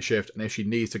the night shift, and if she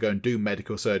needs to go and do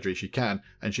medical surgery, she can,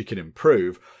 and she can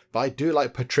improve. But I do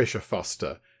like Patricia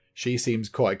Foster. She seems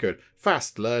quite good.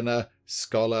 Fast learner,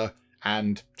 scholar,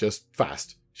 and just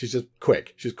fast. She's just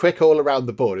quick. She's quick all around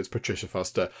the board. It's Patricia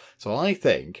Foster. So I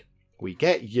think we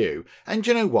get you. And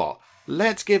you know what?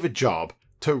 Let's give a job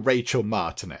to Rachel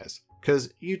Martinez,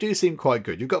 because you do seem quite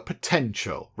good. You've got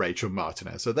potential, Rachel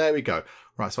Martinez. So there we go.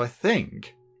 Right, so I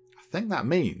think that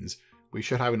means we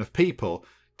should have enough people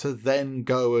to then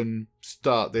go and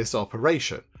start this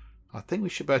operation. I think we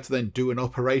should be able to then do an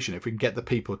operation if we can get the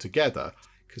people together,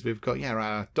 because we've got,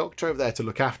 our doctor over there to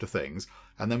look after things,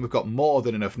 and then we've got more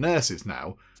than enough nurses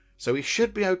now. So we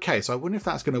should be okay. So I wonder if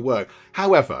that's going to work.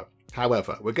 However,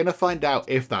 we're going to find out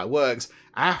if that works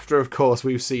after, of course,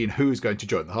 we've seen who's going to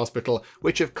join the hospital,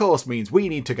 which of course means we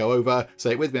need to go over,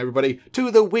 say it with me everybody,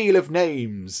 to the Wheel of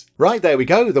Names. Right, there we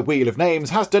go. The Wheel of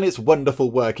Names has done its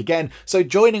wonderful work again. So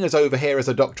joining us over here as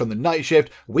a doctor on the night shift,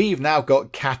 we've now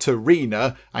got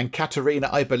Katerina, and Katerina,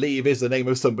 I believe, is the name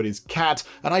of somebody's cat.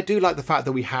 And I do like the fact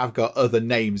that we have got other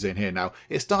names in here now.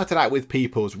 It started out with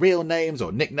people's real names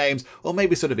or nicknames, or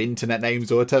maybe sort of internet names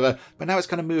or whatever, but now it's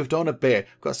kind of moved on a bit.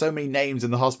 We've got so many names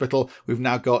in the hospital. We've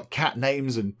now got cat names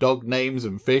and dog names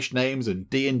and fish names and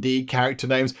D&D character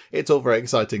names. It's all very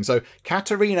exciting. So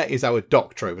Katerina is our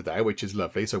doctor over there, which is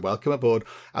lovely. So welcome aboard.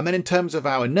 And then in terms of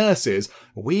our nurses,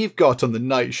 we've got on the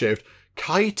night shift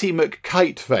Kitey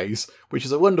McKiteface, which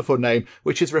is a wonderful name,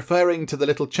 which is referring to the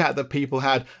little chat that people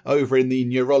had over in the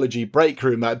neurology break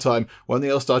room that time when they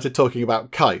all started talking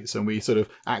about kites, and we sort of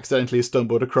accidentally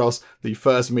stumbled across the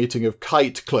first meeting of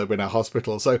Kite Club in our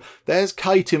hospital. So there's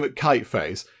Kitey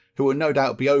McKiteface, who will no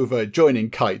doubt be over joining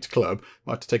Kite Club.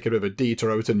 Might have to take a bit of a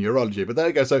detour over to neurology, but there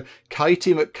we go. So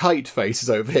Kitey McKiteface is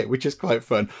over here, which is quite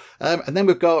fun. And then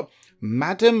we've got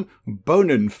Madame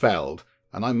Bonenfeld.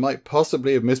 And I might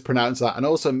possibly have mispronounced that, and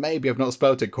also maybe I've not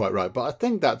spelt it quite right, but I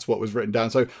think that's what was written down.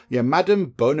 So, yeah,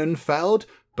 Madame Bonenfeld,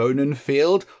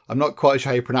 Bonenfield. I'm not quite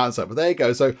sure how you pronounce that, but there you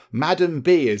go. So, Madame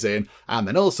B is in, and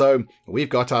then also we've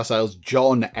got ourselves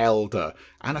John Elder.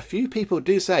 And a few people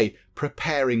do say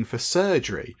preparing for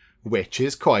surgery, which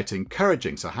is quite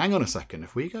encouraging. So, hang on a second.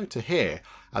 If we go to here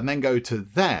and then go to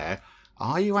there,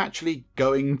 are you actually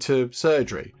going to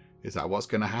surgery? Is that what's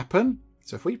going to happen?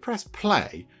 So, if we press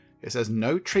play, it says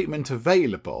no treatment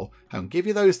available. I'll give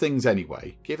you those things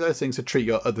anyway. Give those things to treat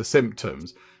your other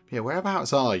symptoms. But yeah,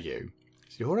 whereabouts are you?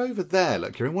 So you're over there.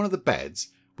 Look, you're in one of the beds,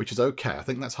 which is okay. I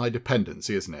think that's high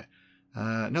dependency, isn't it?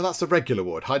 No, that's the regular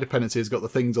ward. High dependency has got the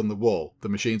things on the wall, the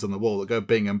machines on the wall that go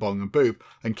bing and bong and boop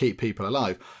and keep people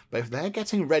alive. But if they're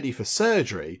getting ready for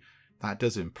surgery, that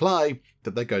does imply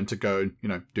that they're going to go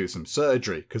and, do some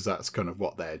surgery, because that's kind of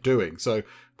what they're doing. So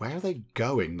where are they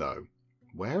going, though?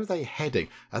 Where are they heading?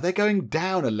 Are they going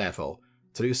down a level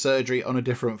to do surgery on a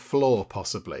different floor,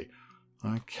 possibly?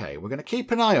 Okay, we're going to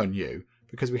keep an eye on you,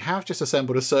 because we have just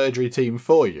assembled a surgery team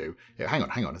for you. Yeah,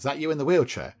 hang on. Is that you in the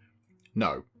wheelchair?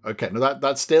 No. Okay, no,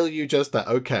 that's still you just there.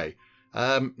 Okay.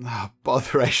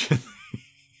 Botheration.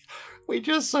 We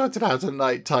just sorted out a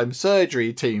nighttime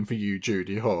surgery team for you,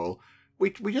 Judy Hall.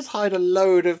 We just hired a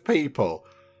load of people.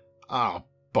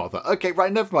 Bother. Okay,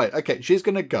 right, never mind. Okay, she's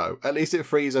going to go. At least it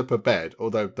frees up a bed,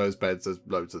 although those beds, there's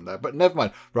loads in there. But never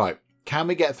mind. Right, can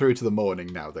we get through to the morning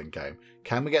now then, game?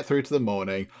 Can we get through to the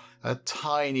morning? A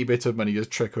tiny bit of money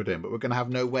just trickled in, but we're going to have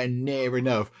nowhere near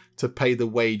enough to pay the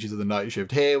wages of the night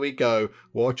shift. Here we go.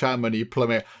 Watch our money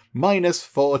plummet. Minus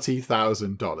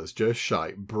 $40,000. Just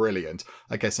shy. Brilliant.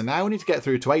 Okay, so now we need to get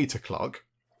through to 8 o'clock,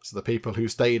 so the people who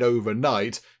stayed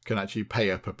overnight can actually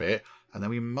pay up a bit. And then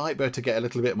we might be able to get a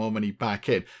little bit more money back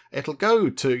in. It'll go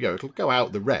to, it'll go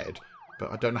out the red,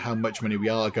 but I don't know how much money we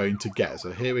are going to get.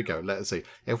 So here we go. Let's see.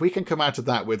 If we can come out of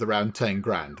that with around 10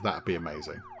 grand, that'd be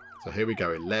amazing. So here we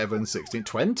go. 11, 16,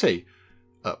 20.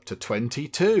 Up to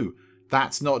 22.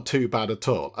 That's not too bad at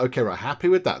all. Okay, right. Happy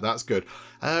with that. That's good.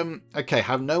 Okay,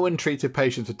 have no untreated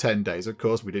patients for 10 days. Of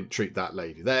course, we didn't treat that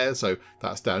lady there, so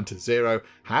that's down to 0.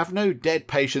 Have no dead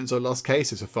patients or lost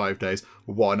cases for 5 days.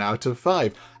 1 out of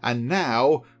 5. And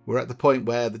now we're at the point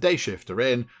where the day shift are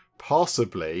in.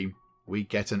 Possibly we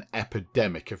get an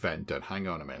epidemic event done. Hang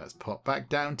on a minute, let's pop back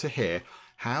down to here.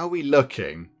 How are we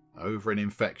looking over in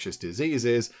infectious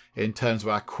diseases in terms of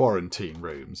our quarantine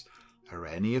rooms? Are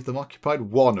any of them occupied?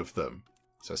 One of them.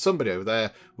 So somebody over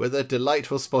there with a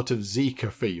delightful spot of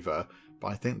Zika fever, but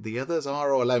I think the others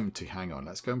are all empty. Hang on,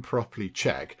 let's go and properly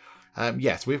check.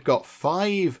 Yes, we've got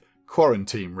 5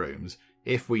 quarantine rooms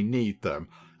if we need them.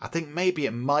 I think maybe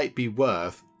it might be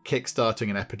worth kickstarting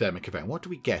an epidemic event. What do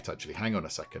we get, actually? Hang on a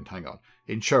second. Hang on.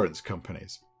 Insurance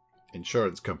companies.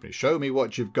 Insurance companies. Show me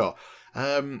what you've got.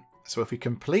 So if we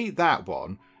complete that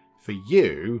one, for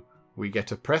you, we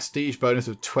get a prestige bonus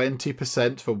of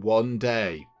 20% for 1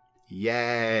 day.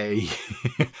 Yay!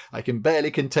 I can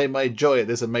barely contain my joy at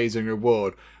this amazing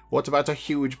reward. What about a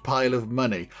huge pile of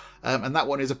money? And that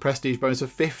one is a prestige bonus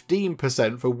of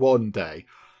 15% for 1 day.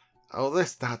 Oh,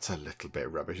 that's a little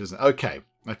bit rubbish, isn't it? Okay.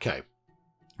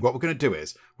 What we're going to do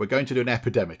is we're going to do an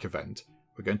epidemic event.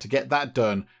 We're going to get that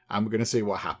done, and we're going to see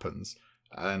what happens.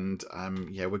 And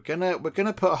yeah, we're gonna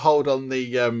put a hold on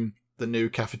the new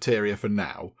cafeteria for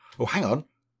now. Oh, hang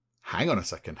on a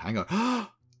second. Hang on.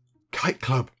 Kite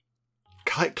Club.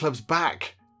 Kite Club's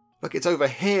back. Look, it's over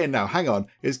here now. Hang on.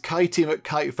 Is Kitey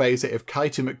McKiteface here? If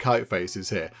Kitey McKiteface is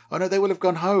here. Oh no, they will have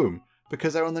gone home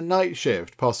because they're on the night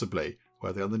shift, possibly.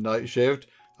 Were they on the night shift?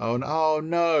 Oh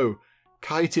no.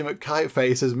 Kitey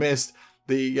McKiteface has missed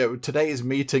the today's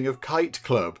meeting of Kite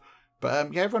Club.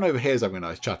 But yeah, everyone over here is having a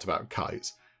nice chat about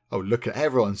kites. Oh, look at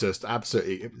everyone's just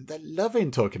absolutely... They're loving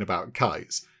talking about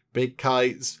kites. Big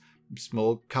kites,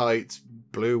 small kites,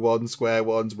 blue ones, square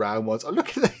ones, round ones. Oh,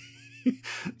 look at that.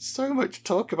 So much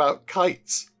talk about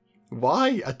kites.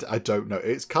 Why? I don't know.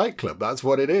 It's Kite Club. That's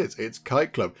what it is. It's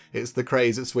Kite Club. It's the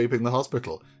craze that's sweeping the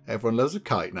hospital. Everyone loves a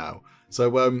kite now.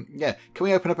 So, yeah, can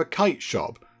we open up a kite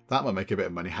shop? That might make a bit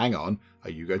of money. Hang on.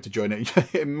 Are you going to join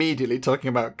it? Immediately talking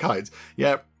about kites.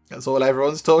 Yep, that's all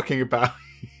everyone's talking about.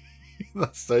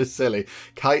 That's so silly.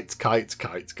 Kites.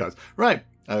 Right.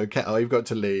 Okay. Oh, you've got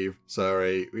to leave.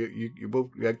 Sorry. You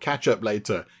will catch up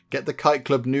later. Get the Kite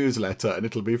Club newsletter and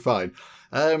it'll be fine.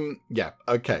 Yeah.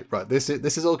 Okay. Right. This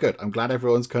is all good. I'm glad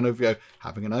everyone's kind of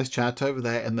having a nice chat over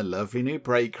there in the lovely new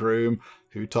break room.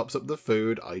 Who tops up the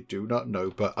food? I do not know.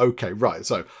 But okay. Right.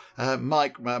 So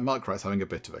Mark Wright's having a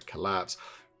bit of a collapse.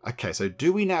 Okay. So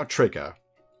do we now trigger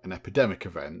an epidemic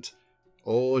event?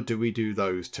 Or do we do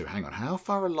those two? Hang on, how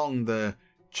far along the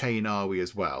chain are we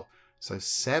as well? So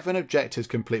 7 objectives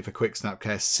complete for Quick Snap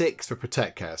Care, 6 for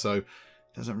Protect Care. So it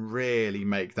doesn't really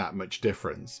make that much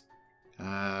difference.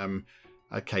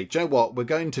 Okay, do you know what? We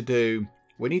need to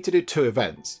do 2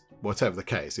 events, whatever the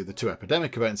case. Either 2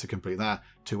 epidemic events to complete that,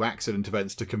 2 accident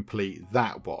events to complete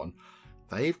that one.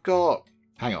 They've got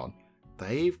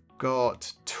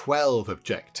 12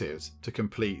 objectives to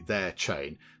complete their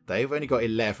chain. They've only got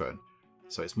 11.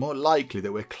 So it's more likely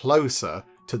that we're closer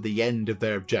to the end of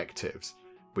their objectives,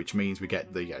 which means we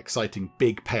get the exciting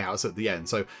big payouts at the end.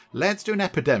 So let's do an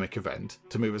epidemic event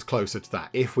to move us closer to that,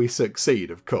 if we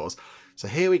succeed, of course. So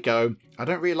here we go. I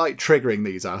don't really like triggering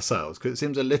these ourselves because it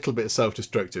seems a little bit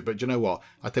self-destructive, but you know what?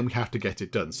 I think we have to get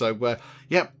it done. So,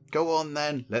 yep, go on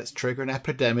then. Let's trigger an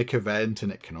epidemic event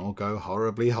and it can all go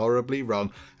horribly, horribly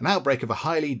wrong. An outbreak of a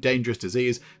highly dangerous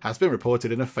disease has been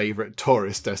reported in a favourite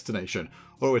tourist destination.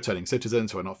 All returning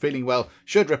citizens who are not feeling well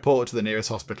should report to the nearest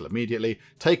hospital immediately,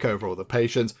 take over all the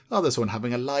patients. Oh, there's someone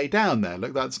having a lie down there.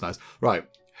 Look, that's nice. Right,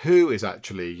 who is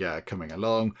actually coming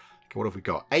along? What have we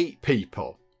got? 8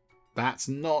 people. That's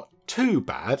not too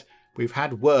bad. We've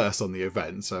had worse on the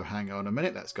event, so hang on a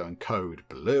minute. Let's go and code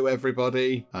blue,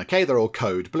 everybody. Okay, they're all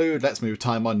code blue. Let's move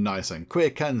time on nice and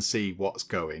quick and see what's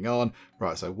going on.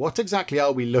 Right, so what exactly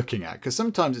are we looking at? Because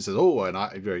sometimes it says, oh,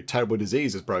 a very terrible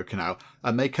disease has broken out,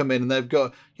 and they come in and they've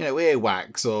got,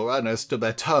 earwax or, I don't know, stubbed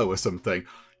their toe or something.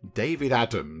 David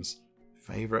Adams,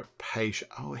 favourite patient.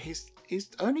 Oh, he's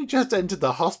only just entered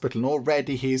the hospital and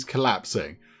already he's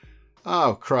collapsing.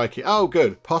 Oh, crikey. Oh,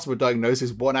 good. Possible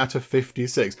diagnosis 1 out of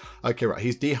 56. Okay, right.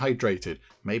 He's dehydrated.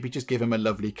 Maybe just give him a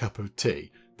lovely cup of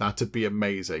tea. That'd be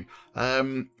amazing.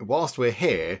 Whilst we're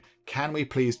here, can we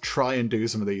please try and do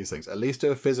some of these things? At least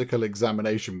do a physical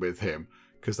examination with him,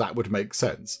 because that would make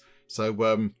sense.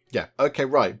 So, yeah. Okay,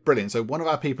 right. Brilliant. So one of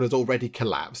our people has already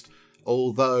collapsed,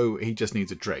 although he just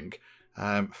needs a drink.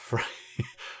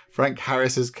 Frank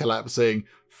Harris is collapsing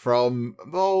from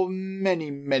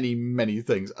many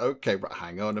things. Okay, right,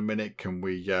 hang on a minute. Can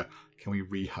we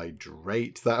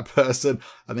rehydrate that person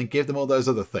and then give them all those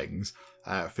other things?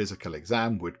 Physical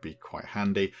exam would be quite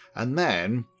handy. And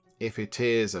then, if it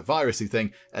is a virusy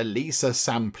thing, ELISA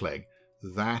sampling.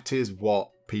 That is what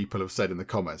people have said in the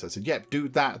comments. I said, yep, do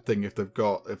that thing if they've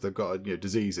got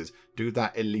diseases. Do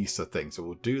that ELISA thing. So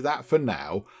we'll do that for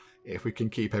now. If we can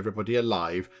keep everybody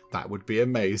alive, that would be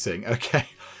amazing. Okay.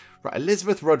 Right,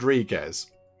 Elizabeth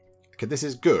Rodriguez. Okay, this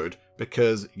is good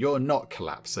because you're not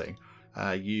collapsing.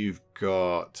 You've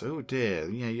got, oh dear,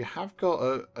 yeah, you have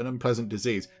got an unpleasant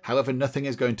disease. However, nothing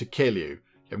is going to kill you.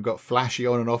 You haven't got flashy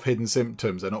on and off hidden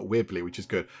symptoms. They're not wibbly, which is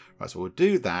good. Right, so we'll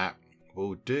do that.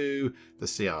 We'll do the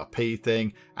CRP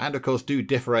thing. And, of course, do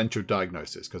differential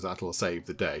diagnosis because that'll save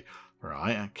the day.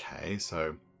 Right, okay,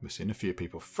 so we're seeing a few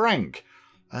people. Frank.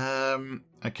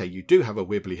 Okay, you do have a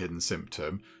wibbly hidden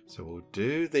symptom. So we'll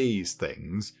do these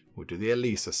things. We'll do the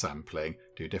ELISA sampling,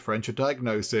 do differential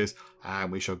diagnosis,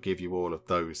 and we shall give you all of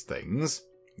those things.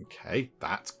 Okay,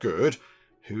 that's good.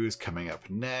 Who's coming up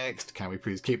next? Can we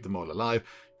please keep them all alive?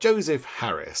 Joseph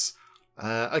Harris.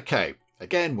 Okay,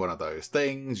 again, one of those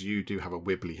things. You do have a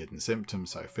wibbly hidden symptom,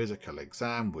 so physical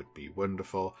exam would be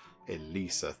wonderful.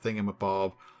 ELISA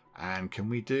thingamabob. And can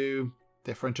we do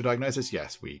differential diagnosis?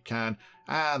 Yes, we can.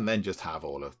 And then just have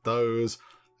all of those.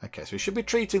 Okay, so we should be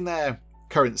treating their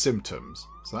current symptoms.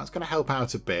 So that's going to help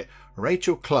out a bit.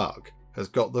 Rachel Clark has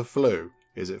got the flu.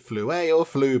 Is it flu A or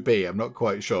flu B? I'm not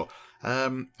quite sure.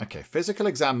 Okay, physical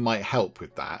exam might help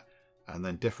with that. And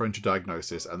then differential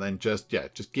diagnosis. And then just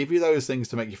give you those things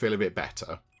to make you feel a bit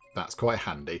better. That's quite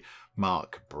handy.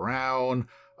 Mark Brown.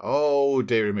 Oh,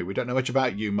 dearie me. We don't know much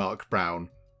about you, Mark Brown.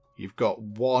 You've got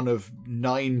 1 of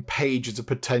 9 pages of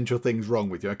potential things wrong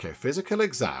with you. Okay, physical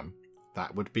exam.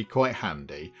 That would be quite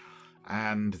handy.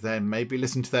 And then maybe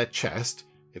listen to their chest.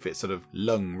 If it's sort of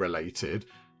lung related,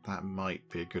 that might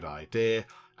be a good idea.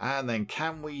 And then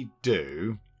can we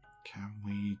do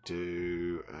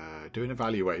an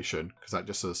evaluation? Because that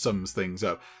just sort of sums things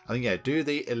up. I think, yeah, do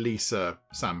the ELISA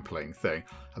sampling thing.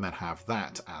 And then have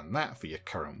that and that for your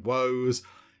current woes.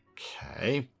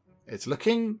 Okay. It's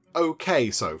looking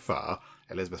okay so far.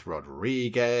 Elizabeth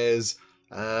Rodriguez.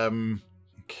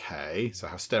 Okay, so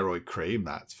have steroid cream,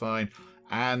 that's fine.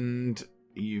 And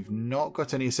you've not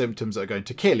got any symptoms that are going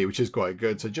to kill you, which is quite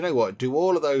good. So do you know what? Do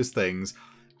all of those things.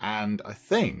 And I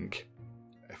think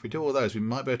if we do all those, we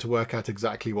might be able to work out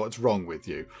exactly what's wrong with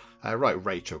you. Right,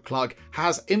 Rachel Clark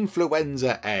has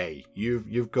influenza A.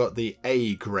 You've got the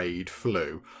A grade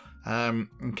flu.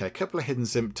 Okay, a couple of hidden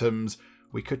symptoms.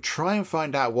 We could try and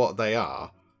find out what they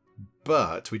are,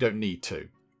 but we don't need to.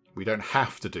 We don't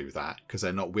have to do that because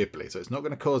they're not wibbly, so it's not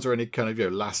going to cause her any kind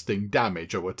of lasting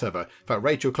damage or whatever. In fact,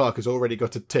 Rachel Clark has already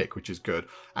got a tick, which is good,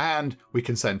 and we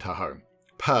can send her home.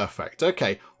 Perfect.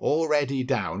 Okay, already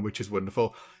down, which is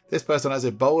wonderful. This person has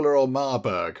Ebola or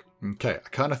Marburg. Okay, I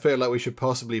kind of feel like we should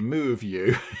possibly move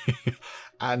you.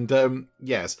 And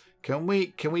yes, can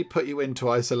we put you into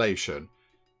isolation?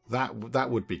 That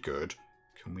would be good.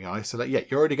 Can we isolate? Yeah,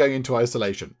 you're already going into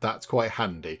isolation. That's quite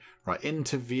handy. Right,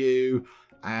 interview.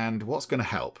 And what's going to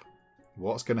help?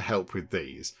 What's going to help with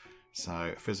these?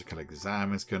 So physical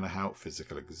exam is going to help.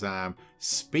 Physical exam.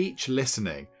 Speech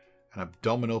listening and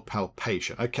abdominal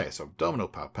palpation. Okay, so abdominal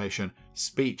palpation,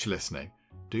 speech listening.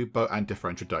 Do both and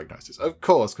differential diagnosis. Of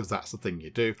course, because that's the thing you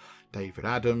do. David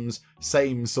Adams,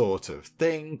 same sort of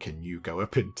thing. Can you go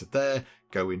up into there?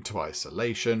 Go into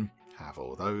isolation. Have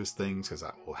all those things because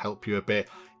that will help you a bit.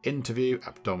 Interview,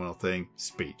 abdominal thing,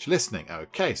 speech listening.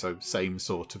 Okay, so same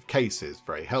sort of cases.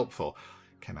 Very helpful.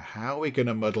 How are we going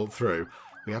to muddle through?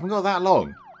 We haven't got that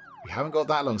long.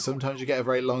 Sometimes you get a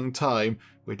very long time.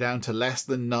 We're down to less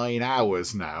than 9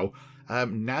 hours now.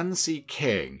 Nancy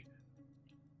King.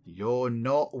 You're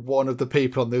not one of the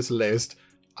people on this list.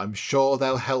 I'm sure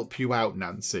they'll help you out,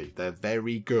 Nancy. They're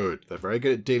very good. They're very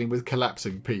good at dealing with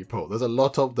collapsing people. There's a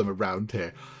lot of them around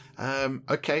here.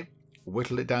 Okay,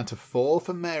 whittle it down to 4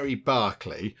 for Mary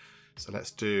Barclay. So let's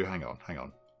do, hang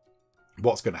on.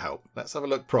 What's going to help? Let's have a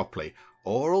look properly.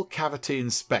 Oral cavity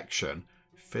inspection,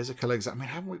 physical exam.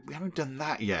 I mean, we haven't done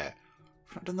that yet.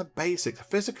 We've not done the basics.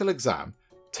 Physical exam,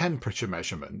 temperature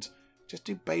measurement. Just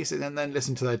do basic and then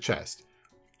listen to their chest.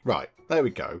 Right, there we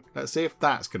go. Let's see if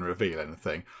that's going to reveal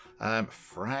anything.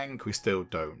 Frank, we still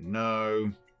don't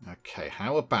know. Okay,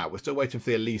 how about, we're still waiting for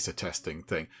the ELISA testing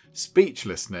thing. Speech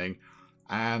listening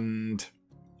and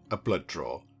a blood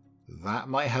draw. That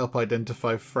might help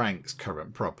identify Frank's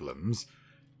current problems.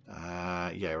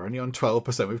 Yeah, we're only on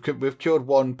 12%. We've cured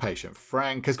 1 patient.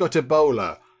 Frank has got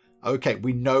Ebola. Okay,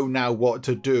 we know now what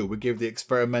to do. We give the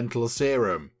experimental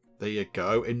serum. There you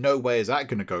go. In no way is that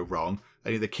going to go wrong.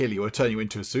 They either kill you or turn you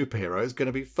into a superhero. It's going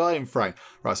to be fine, Frank.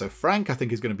 Right, so Frank I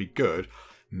think is going to be good.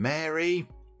 Mary,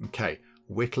 okay,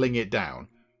 whittling it down.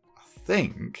 I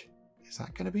think, is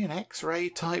that going to be an X-ray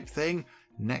type thing?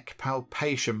 Neck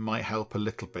palpation might help a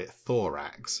little bit.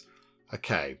 Thorax.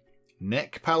 Okay,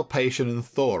 neck palpation and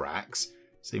thorax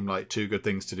seem like two good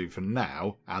things to do for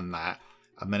now, and that.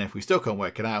 And then if we still can't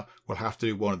work it out, we'll have to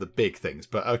do one of the big things.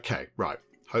 But okay, right.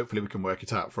 Hopefully we can work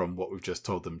it out from what we've just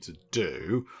told them to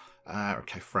do.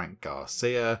 Okay, Frank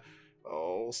Garcia.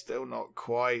 Oh, still not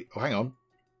quite. Oh, hang on.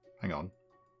 Hang on.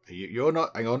 You're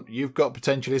not. Hang on. You've got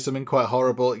potentially something quite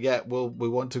horrible. Yeah, we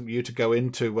want you to go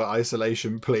into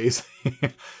isolation, please,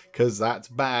 because that's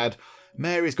bad.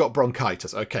 Mary's got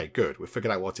bronchitis. Okay, good. We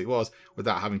figured out what it was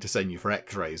without having to send you for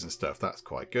x-rays and stuff. That's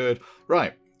quite good.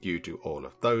 Right. You do all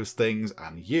of those things,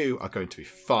 and you are going to be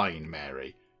fine,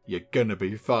 Mary. You're gonna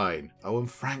be fine. Oh, and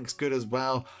Frank's good as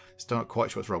well. Still not quite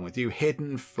sure what's wrong with you.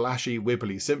 Hidden, flashy,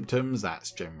 wibbly symptoms.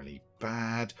 That's generally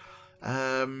bad.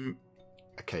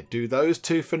 Okay, do those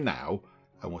two for now,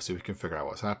 and we'll see if we can figure out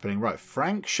what's happening. Right,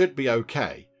 Frank should be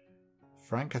okay.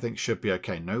 Frank, I think, should be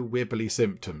okay. No wibbly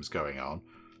symptoms going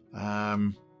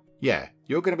on. Yeah,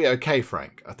 you're going to be okay,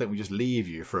 Frank. I think we just leave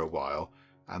you for a while,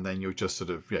 and then you'll just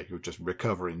sort of, yeah, you'll just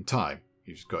recover in time.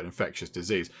 You've just got an infectious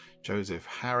disease. Joseph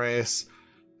Harris,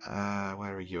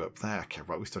 where are you up there? Okay,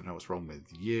 right, we still don't know what's wrong with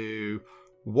you.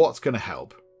 What's going to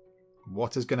help?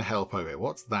 What is going to help over here?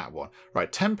 What's that one?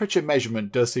 Right, temperature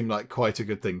measurement does seem like quite a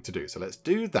good thing to do. So let's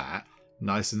do that,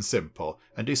 nice and simple,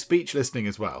 and do speech listening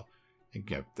as well. You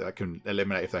know, that can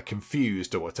eliminate if they're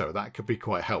confused or whatever. That could be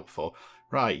quite helpful.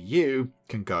 Right, you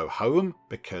can go home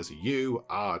because you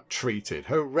are treated.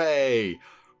 Hooray!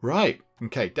 Right,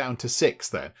 okay, down to 6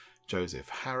 then. Joseph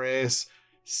Harris.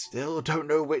 Still don't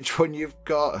know which one you've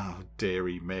got. Oh,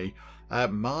 dearie me.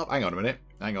 Marv, hang on a minute.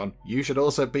 Hang on. You should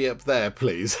also be up there,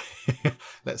 please.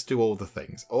 Let's do all the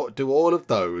things. Or do all of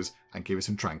those and give you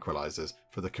some tranquilizers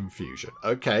for the confusion.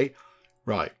 Okay.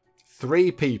 Right.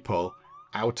 3 people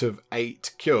out of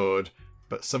 8 cured,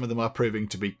 but some of them are proving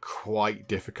to be quite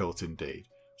difficult indeed.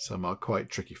 Some are quite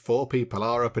tricky. 4 people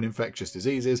are up in infectious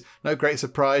diseases. No great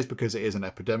surprise because it is an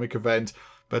epidemic event.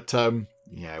 But,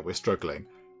 yeah, we're struggling.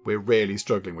 We're really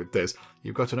struggling with this.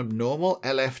 You've got an abnormal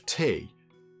LFT.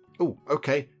 Oh,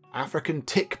 okay. African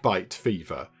tick bite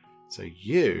fever. So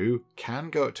you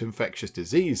can go up to infectious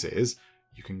diseases.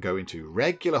 You can go into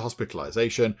regular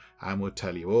hospitalization, and we'll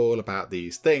tell you all about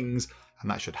these things, and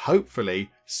that should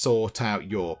hopefully sort out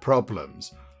your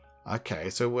problems. Okay,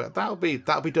 so that'll be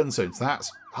done soon. So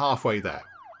that's halfway there.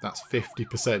 That's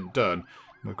 50% done.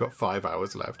 We've got 5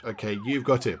 hours left. Okay, you've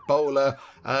got Ebola.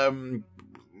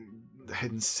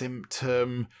 Hidden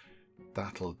symptom.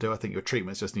 That'll do. I think your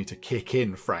treatments just need to kick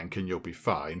in, Frank, and you'll be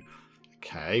fine.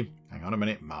 Okay, hang on a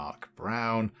minute. Mark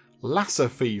Brown. Lassa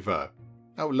fever.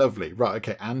 Oh, lovely. Right,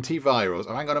 okay, antivirals.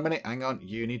 Oh, hang on a minute. Hang on.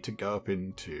 You need to go up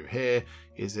into here.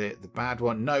 Is it the bad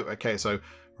one? No. Okay, so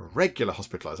regular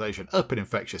hospitalization up in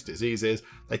infectious diseases.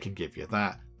 They can give you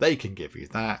that. They can give you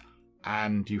that.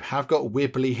 And you have got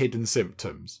wibbly hidden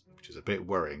symptoms, which is a bit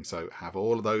worrying. So have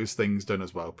all of those things done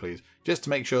as well, please. Just to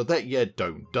make sure that you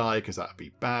don't die, because that would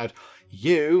be bad.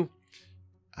 You,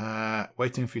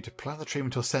 waiting for you to plan the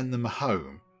treatment or send them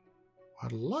home.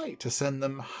 I'd like to send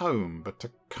them home, but I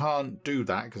can't do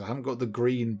that because I haven't got the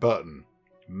green button.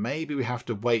 Maybe we have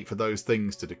to wait for those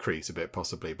things to decrease a bit,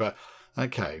 possibly. But,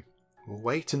 okay, we'll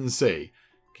wait and see.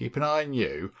 Keep an eye on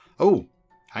you. Oh,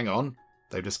 hang on.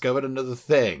 They've discovered another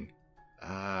thing.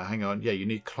 Hang on. Yeah, you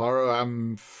need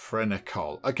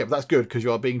chloramphenicol. Okay, but that's good because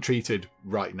you are being treated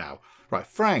right now. Right,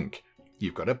 Frank,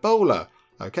 you've got Ebola.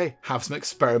 Okay, have some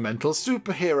experimental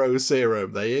superhero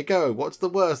serum. There you go. What's the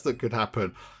worst that could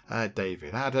happen?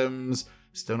 David Adams,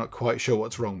 still not quite sure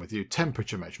what's wrong with you.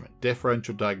 Temperature measurement,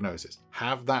 differential diagnosis.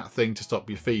 Have that thing to stop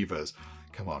your fevers.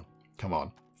 Come on, come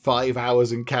on. 5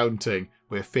 hours and counting.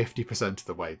 We're 50% of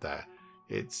the way there.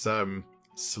 It's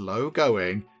slow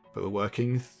going, but we're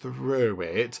working through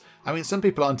it. I mean, some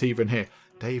people aren't even here.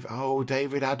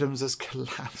 David Adams has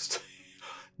collapsed.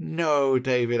 No,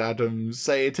 David Adams,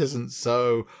 say it isn't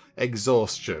so.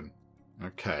 Exhaustion.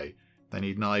 Okay, they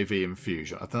need an IV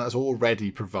infusion. I think that's already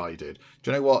provided.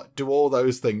 Do you know what? Do all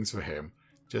those things for him,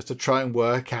 just to try and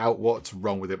work out what's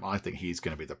wrong with him. I think he's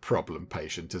going to be the problem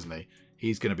patient, isn't he?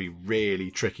 He's going to be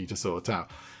really tricky to sort out.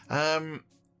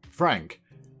 Frank,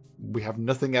 we have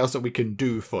nothing else that we can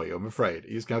do for you, I'm afraid.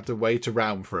 You're just going to have to wait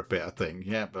around for a bit, I think.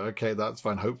 Yep, okay, that's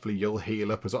fine. Hopefully you'll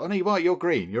heal up as well. Oh, no, you are. You're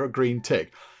green. You're a green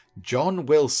tick. John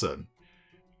Wilson.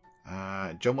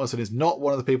 John Wilson is not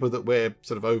one of the people that we're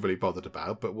sort of overly bothered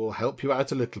about, but we'll help you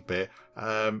out a little bit.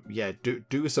 Yeah,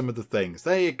 do some of the things.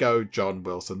 There you go, John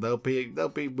Wilson. They'll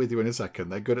be with you in a second.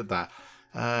 They're good at that.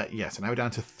 Yeah, so now we're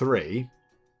down to 3.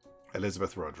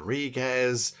 Elizabeth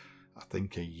Rodriguez. I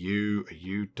think are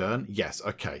you done? Yes,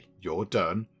 okay, you're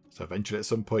done. So eventually at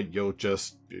some point you'll go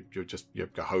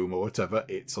home or whatever.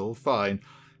 It's all fine.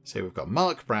 So we've got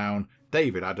Mark Brown,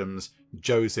 David Adams,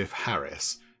 Joseph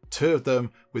Harris. 2 of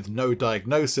them with no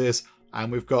diagnosis,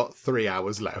 and we've got 3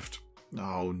 hours left.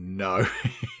 Oh no.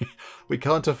 We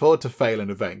can't afford to fail an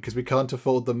event because we can't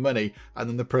afford the money and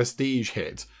then the prestige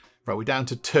hit. Right, we're down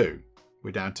to 2.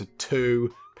 We're down to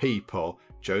 2 people.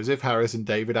 Joseph Harris and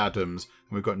David Adams,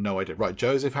 and we've got no idea. Right,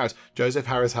 Joseph Harris. Joseph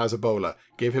Harris has Ebola.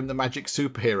 Give him the magic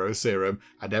superhero serum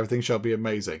and everything shall be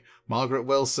amazing. Margaret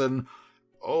Wilson,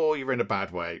 oh, you're in a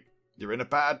bad way. You're in a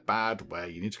bad way.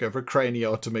 You need to go for a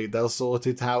craniotomy. They'll sort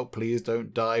it out. Please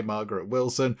don't die, Margaret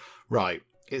Wilson. Right,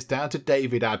 it's down to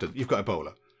David Adams. You've got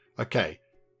Ebola. Okay,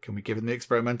 can we give him the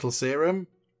experimental serum?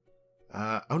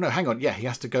 Oh no, hang on. Yeah, he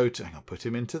has to go to... Hang on, put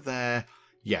him into there.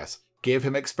 Yes, give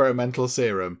him experimental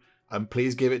serum. And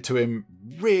please give it to him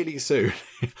really soon.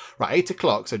 Right, 8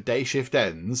 o'clock, so day shift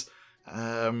ends.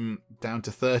 Down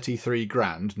to 33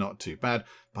 grand, not too bad.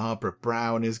 Barbara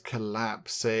Brown is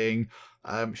collapsing.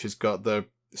 She's got the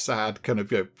sad kind of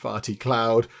farty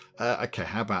cloud. Okay,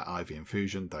 how about IV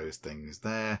infusion? Those things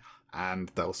there. And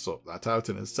they'll sort that out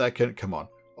in a second. Come on.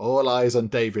 All eyes on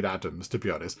David Adams, to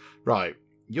be honest. Right,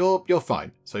 you're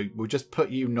fine. So we'll just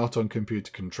put you not on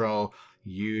computer control.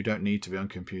 You don't need to be on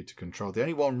computer control. The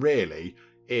only one really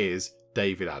is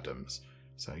David Adams.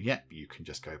 So, yep, you can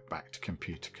just go back to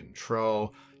computer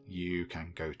control. You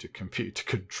can go to computer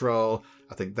control.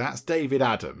 I think that's David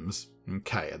Adams.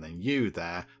 Okay, and then you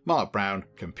there, Mark Brown,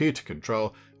 computer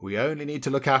control. We only need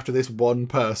to look after this one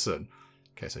person.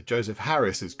 Okay, so Joseph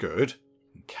Harris is good.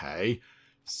 Okay,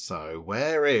 so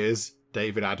where is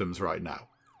David Adams right now?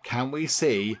 Can we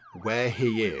see where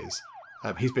he is?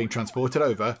 He's being transported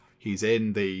over. He's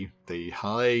in the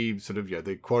high sort of,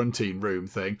 the quarantine room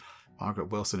thing. Margaret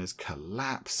Wilson is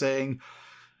collapsing.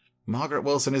 Margaret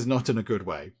Wilson is not in a good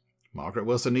way. Margaret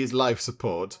Wilson needs life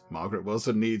support. Margaret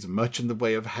Wilson needs much in the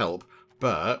way of help.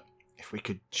 But if we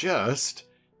could just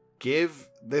give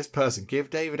this person,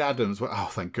 give David Adams, oh,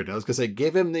 thank goodness, I was going to say,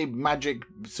 give him the magic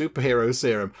superhero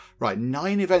serum. Right,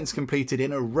 9 events completed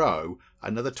in a row,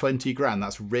 another 20 grand.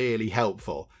 That's really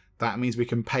helpful. That means we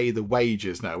can pay the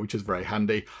wages now, which is very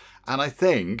handy. And I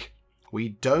think we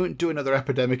don't do another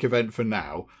epidemic event for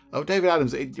now. Oh, David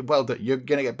Adams, well, you're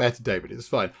going to get better, David. It's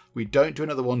fine. We don't do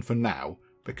another one for now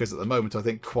because at the moment I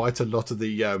think quite a lot of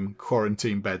the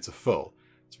quarantine beds are full.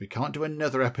 So we can't do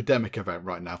another epidemic event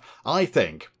right now. I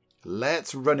think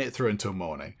let's run it through until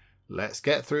morning. Let's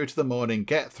get through to the morning,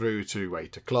 get through to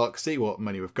 8 o'clock, see what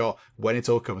money we've got when it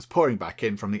all comes pouring back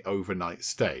in from the overnight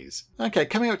stays. Okay,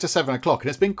 coming up to 7 o'clock, and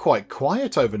it's been quite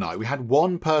quiet overnight. We had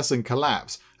 1 person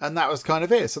collapse, and that was kind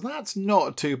of it. So that's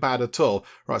not too bad at all.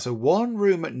 Right, so 1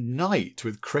 room at night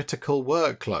with critical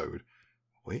workload.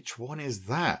 Which one is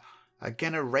that?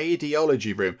 Again, a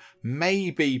radiology room.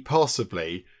 Maybe,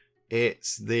 possibly,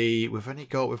 it's the...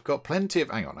 We've got plenty of...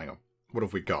 Hang on. What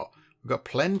have we got? We've got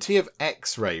plenty of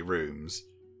X-ray rooms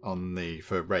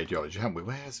for radiology, haven't we?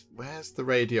 Where's the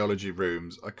radiology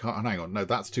rooms? I can't. Hang on. No,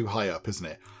 that's too high up, isn't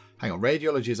it? Hang on.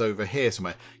 Radiology is over here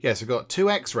somewhere. Yes, we've got 2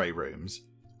 X-ray rooms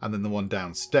and then the one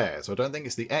downstairs. So I don't think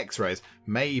it's the X-rays.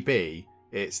 Maybe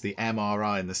it's the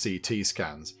MRI and the CT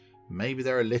scans. Maybe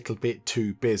they're a little bit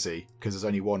too busy because there's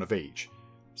only 1 of each.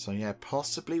 So yeah,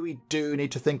 possibly we do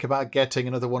need to think about getting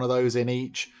another one of those in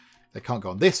each. They can't go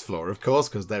on this floor, of course,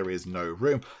 because there is no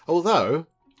room. Although,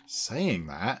 saying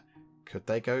that, could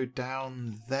they go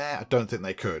down there? I don't think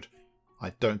they could.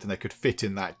 I don't think they could fit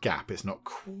in that gap. It's not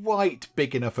quite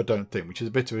big enough, I don't think, which is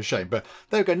a bit of a shame. But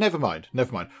there we go. Never mind.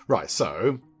 Right,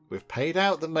 so we've paid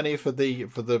out the money for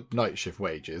the night shift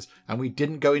wages, and we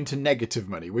didn't go into negative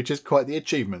money, which is quite the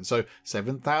achievement. So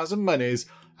 7,000 monies.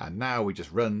 And now we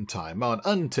just run time on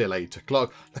until 8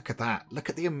 o'clock. Look at that. Look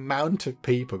at the amount of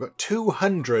people. We've got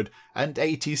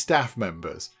 280 staff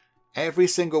members. Every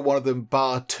single one of them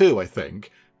bar 2, I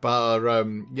think. Bar,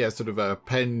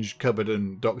 Penge, Cupboard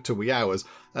and Dr. Wee Hours.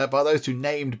 Bar those 2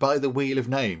 named by the Wheel of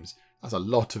Names. That's a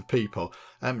lot of people.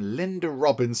 Linda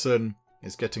Robinson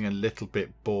is getting a little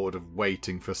bit bored of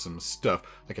waiting for some stuff.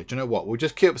 Okay, do you know what? We'll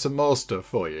just queue up some more stuff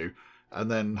for you. And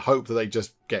then hope that they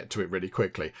just get to it really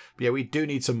quickly. But yeah, we do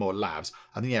need some more labs.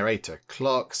 And then, 8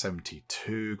 o'clock,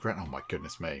 72 grand. Oh my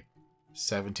goodness me.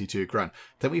 72 grand.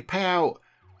 Then we pay out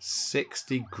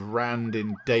 60 grand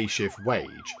in day shift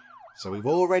wage. So we've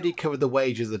already covered the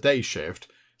wages of the day shift.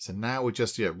 So now we're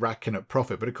just racking up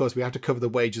profit. But of course, we have to cover the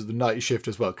wages of the night shift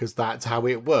as well, because that's how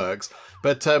it works.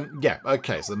 But yeah,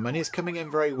 okay, so the money is coming in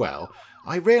very well.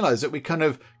 I realised that we kind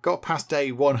of got past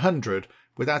day 100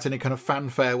 without any kind of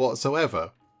fanfare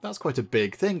whatsoever. That's quite a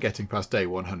big thing, getting past day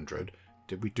 100.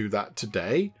 Did we do that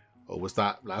today? Or was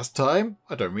that last time?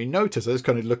 I don't really notice. I just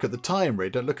kind of look at the time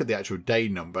read, don't look at the actual day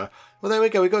number. Well, there we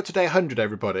go. We got to day 100,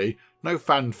 everybody. No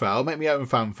fanfare. I'll make me own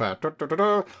fanfare.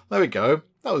 There we go.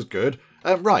 That was good.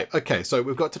 Right, okay, so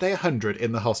we've got today 100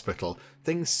 in the hospital.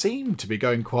 Things seem to be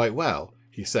going quite well,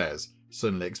 he says,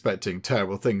 suddenly expecting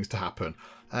terrible things to happen.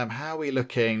 How are we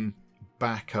looking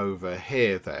back over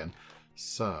here then?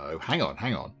 So, hang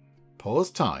on.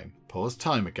 Pause time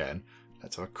again.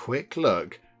 Let's have a quick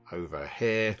look over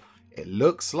here. It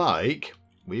looks like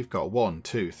we've got 1,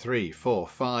 2, 3, 4,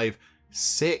 5,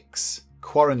 6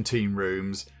 quarantine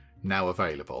rooms now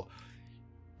available.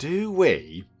 Do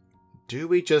we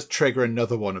just trigger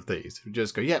another one of these? We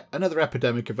just go, yep, another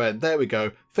epidemic event. There we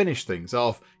go. Finish things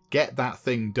off. Get that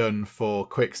thing done for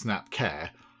quick snap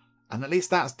care. And at least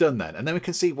that's done then. And then we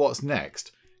can see what's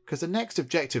next. Because the next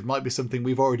objective might be something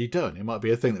we've already done. It might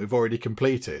be a thing that we've already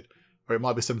completed. Or it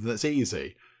might be something that's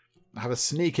easy. I have a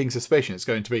sneaking suspicion it's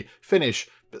going to be finish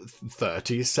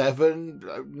 37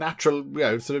 natural,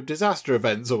 sort of disaster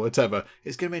events or whatever.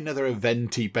 It's going to be another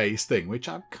event-y based thing, which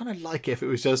I kind of like if it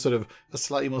was just sort of a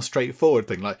slightly more straightforward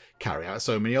thing, like carry out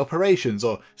so many operations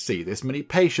or see this many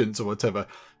patients or whatever.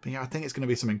 But yeah, I think it's going to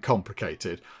be something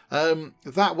complicated.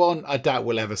 That one, I doubt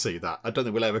we'll ever see that. I don't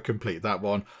think we'll ever complete that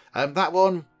one. That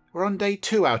one, we're on day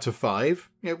 2 out of 5.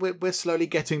 We're slowly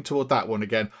getting toward that one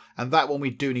again. And that one we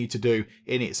do need to do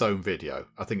in its own video.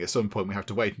 I think at some point we have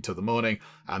to wait until the morning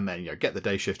and then get the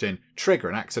day shift in, trigger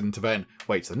an accident event,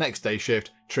 wait to the next day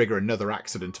shift, trigger another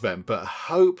accident event. But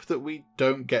hope that we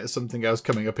don't get something else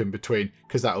coming up in between,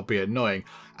 because that will be annoying.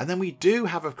 And then we do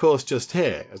have, of course, just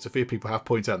here, as a few people have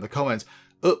pointed out in the comments,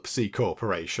 Upsy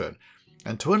Corporation.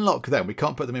 And to unlock them, we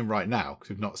can't put them in right now because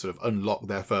we've not sort of unlocked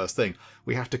their first thing.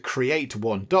 We have to create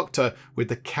one doctor with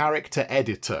the character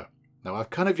editor. Now, I've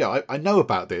kind of, I know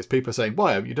about this. People are saying,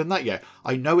 why haven't you done that yet?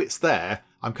 I know it's there.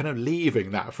 I'm kind of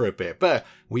leaving that for a bit, but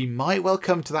we might well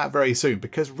come to that very soon,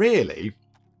 because really,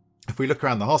 if we look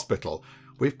around the hospital,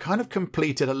 we've kind of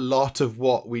completed a lot of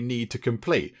what we need to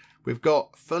complete. We've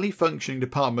got fully functioning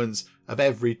departments of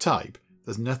every type.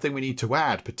 There's nothing we need to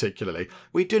add particularly.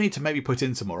 We do need to maybe put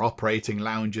in some more operating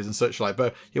lounges and such like,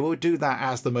 but we'll do that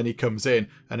as the money comes in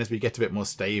and as we get a bit more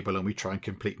stable and we try and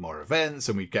complete more events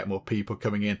and we get more people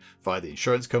coming in via the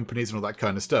insurance companies and all that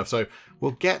kind of stuff. So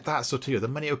we'll get that sort of, the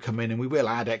money will come in and we will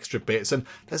add extra bits, and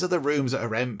there's other rooms that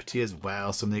are empty as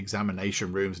well. Some of the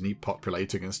examination rooms need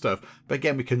populating and stuff. But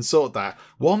again, we can sort that.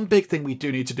 One big thing we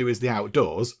do need to do is the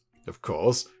outdoors, of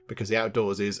course, because the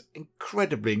outdoors is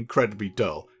incredibly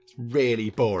dull. Really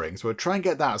boring, so we'll try and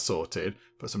get that sorted,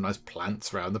 put some nice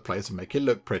plants around the place and make it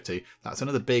look pretty. That's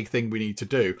another big thing we need to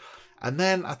do. And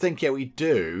then I think we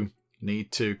do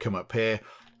need to come up here,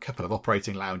 a couple of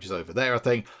operating lounges over there I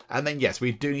think, and then yes,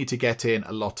 we do need to get in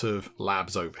a lot of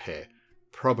labs over here.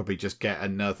 Probably just get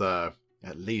at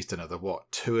least another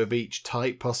 2 of each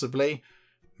type possibly.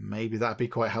 Maybe that'd be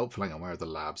quite helpful. Hang on, where are the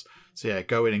labs? So yeah,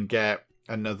 go in and get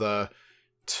another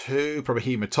 2 probably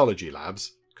hematology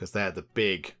labs, because they're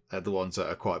the ones that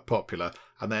are quite popular.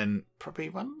 And then probably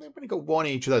they've only got 1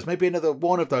 each of those. Maybe another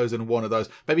 1 of those and 1 of those.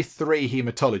 Maybe 3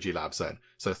 hematology labs then.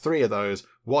 So 3 of those,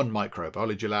 1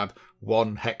 microbiology lab,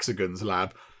 1 hexagons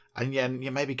lab. And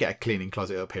you maybe get a cleaning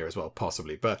closet up here as well,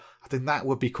 possibly. But I think that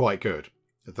would be quite good.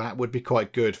 That would be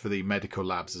quite good for the medical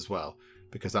labs as well,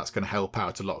 because that's going to help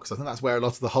out a lot. Because I think that's where a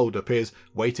lot of the hold-up is,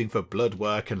 waiting for blood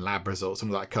work and lab results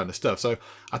and all that kind of stuff. So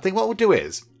I think what we'll do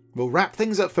is, we'll wrap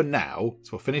things up for now, so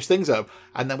we'll finish things up,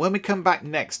 and then when we come back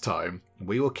next time,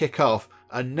 we will kick off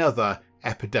another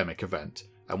epidemic event,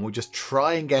 and we'll just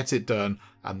try and get it done,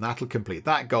 and that'll complete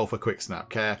that goal for quick snap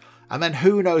care, and then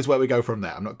who knows where we go from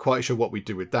there. I'm not quite sure what we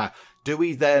do with that. Do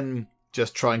we then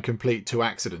just try and complete 2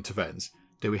 accident events?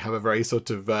 Do we have a very sort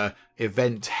of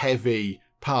event-heavy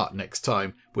part next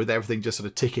time with everything just sort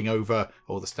of ticking over,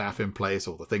 all the staff in place,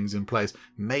 all the things in place?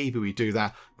 Maybe we do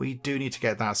that. We do need to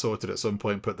get that sorted at some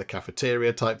point, put the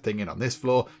cafeteria type thing in on this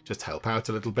floor, just help out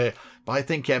a little bit. But I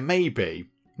think maybe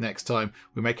next time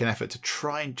we make an effort to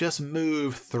try and just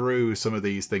move through some of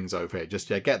these things over here. Just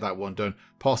get that one done,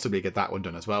 possibly get that one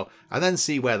done as well, and then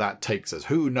see where that takes us.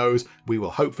 Who knows? We will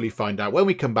hopefully find out when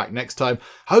we come back next time.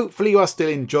 Hopefully you are still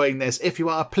enjoying this. If you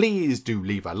are, please do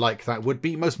leave a like. That would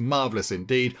be most marvellous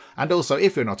indeed. And also,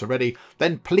 if you're not already,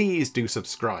 then please do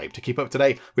subscribe to keep up to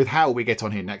date with how we get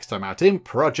on here next time out in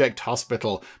Project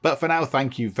Hospital. But for now,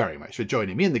 thank you very much for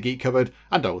joining me in the Geek Cupboard,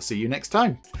 and I'll see you next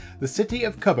time. The city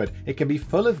of Cupboard, it can be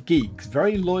full of geeks,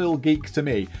 very loyal geeks to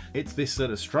me. It's this sort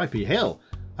of stripy hill.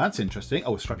 That's interesting.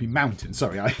 Oh, a stripy mountain.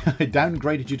 Sorry, I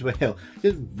downgraded you to a hill.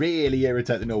 Just really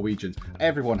irritate the Norwegians.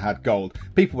 Everyone had gold.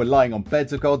 People were lying on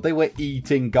beds of gold. They were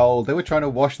eating gold. They were trying to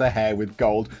wash their hair with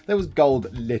gold. There was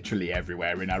gold literally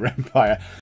everywhere in our empire.